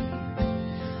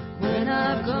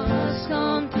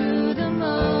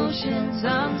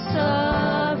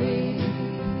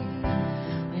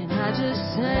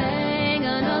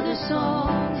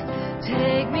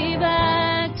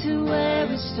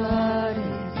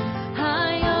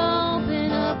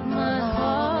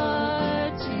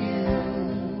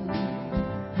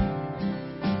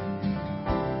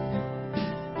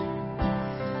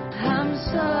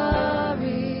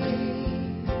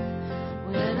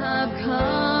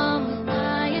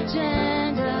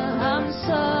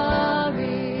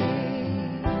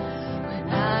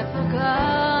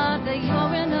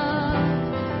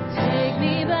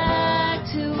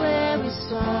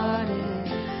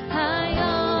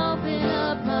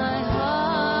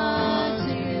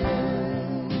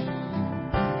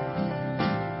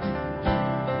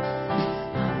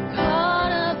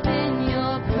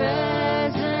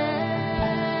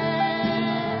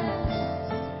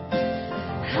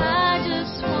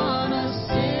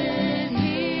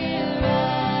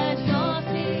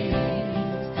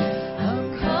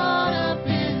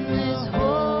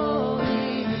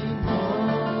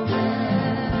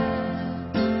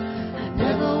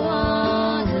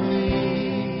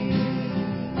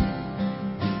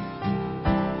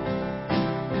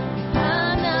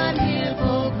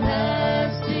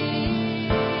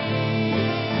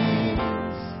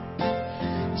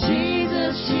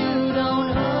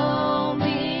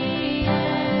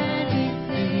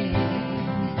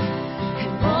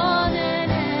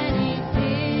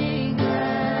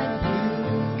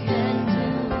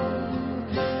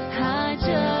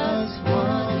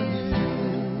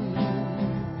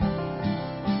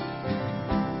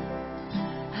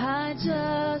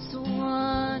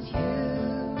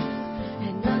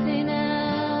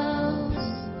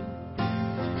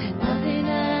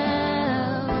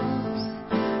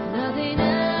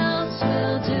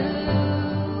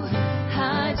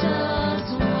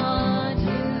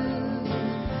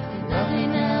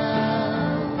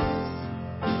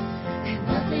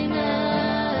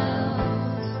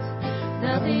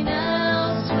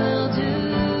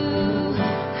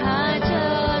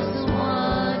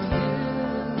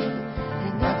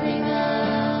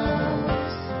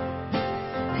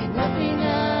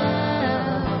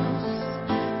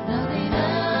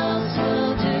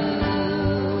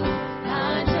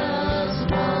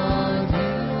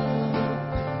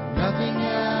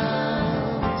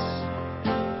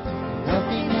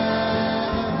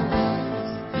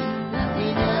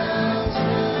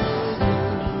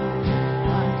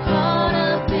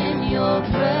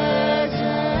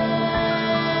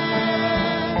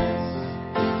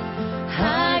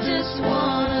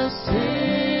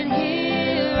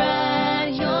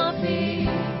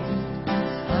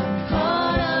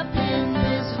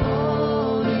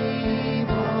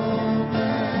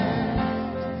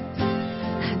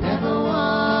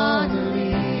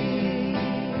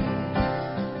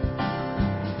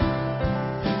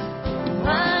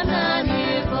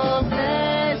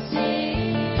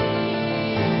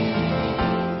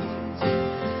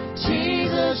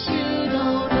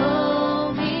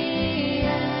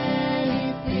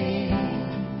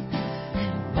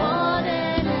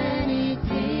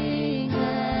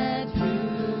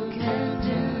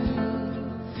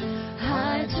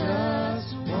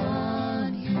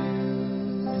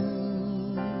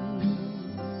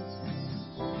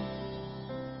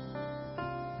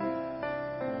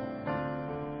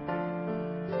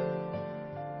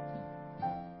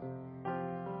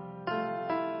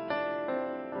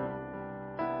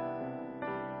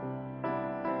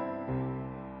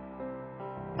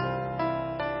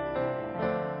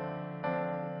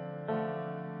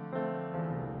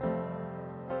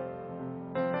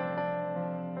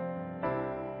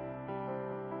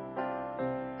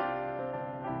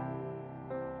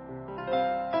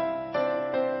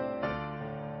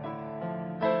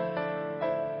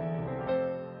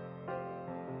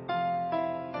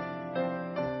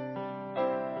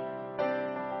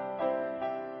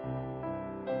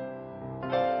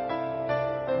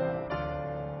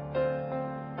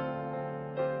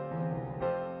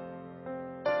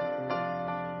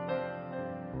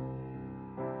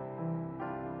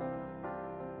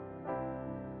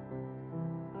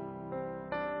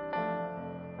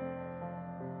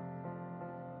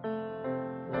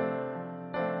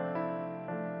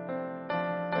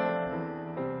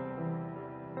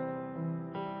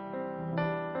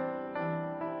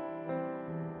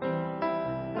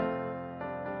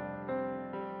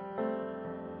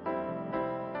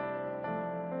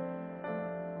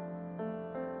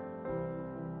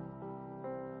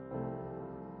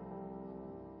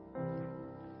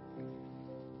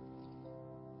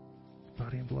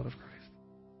body and blood of Christ.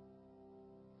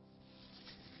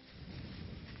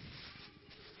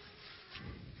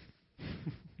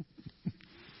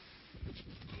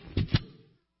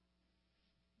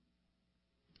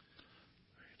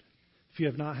 If you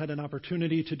have not had an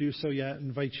opportunity to do so yet, I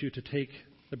invite you to take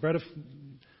the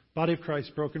body of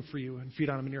Christ broken for you and feed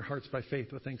on them in your hearts by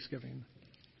faith with thanksgiving.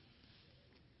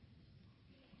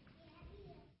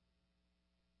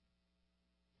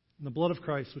 And the blood of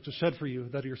Christ, which was shed for you,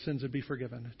 that your sins would be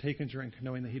forgiven. Take and drink,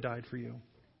 knowing that He died for you.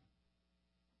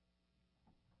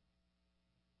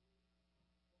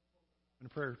 In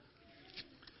prayer.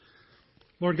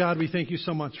 Lord God, we thank you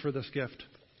so much for this gift.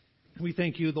 We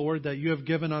thank you, Lord, that you have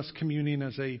given us communion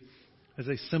as a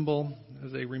symbol,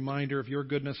 as a reminder of your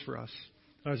goodness for us.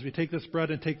 As we take this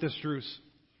bread and take this juice,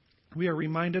 we are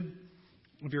reminded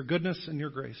of your goodness and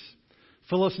your grace.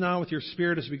 Fill us now with your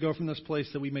Spirit as we go from this place,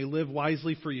 that we may live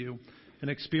wisely for you and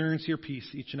experience your peace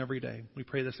each and every day. We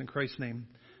pray this in Christ's name.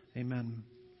 Amen.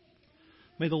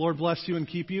 May the Lord bless you and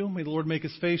keep you. May the Lord make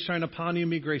His face shine upon you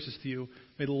and be gracious to you.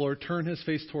 May the Lord turn His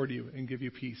face toward you and give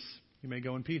you peace. You may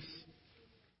go in peace.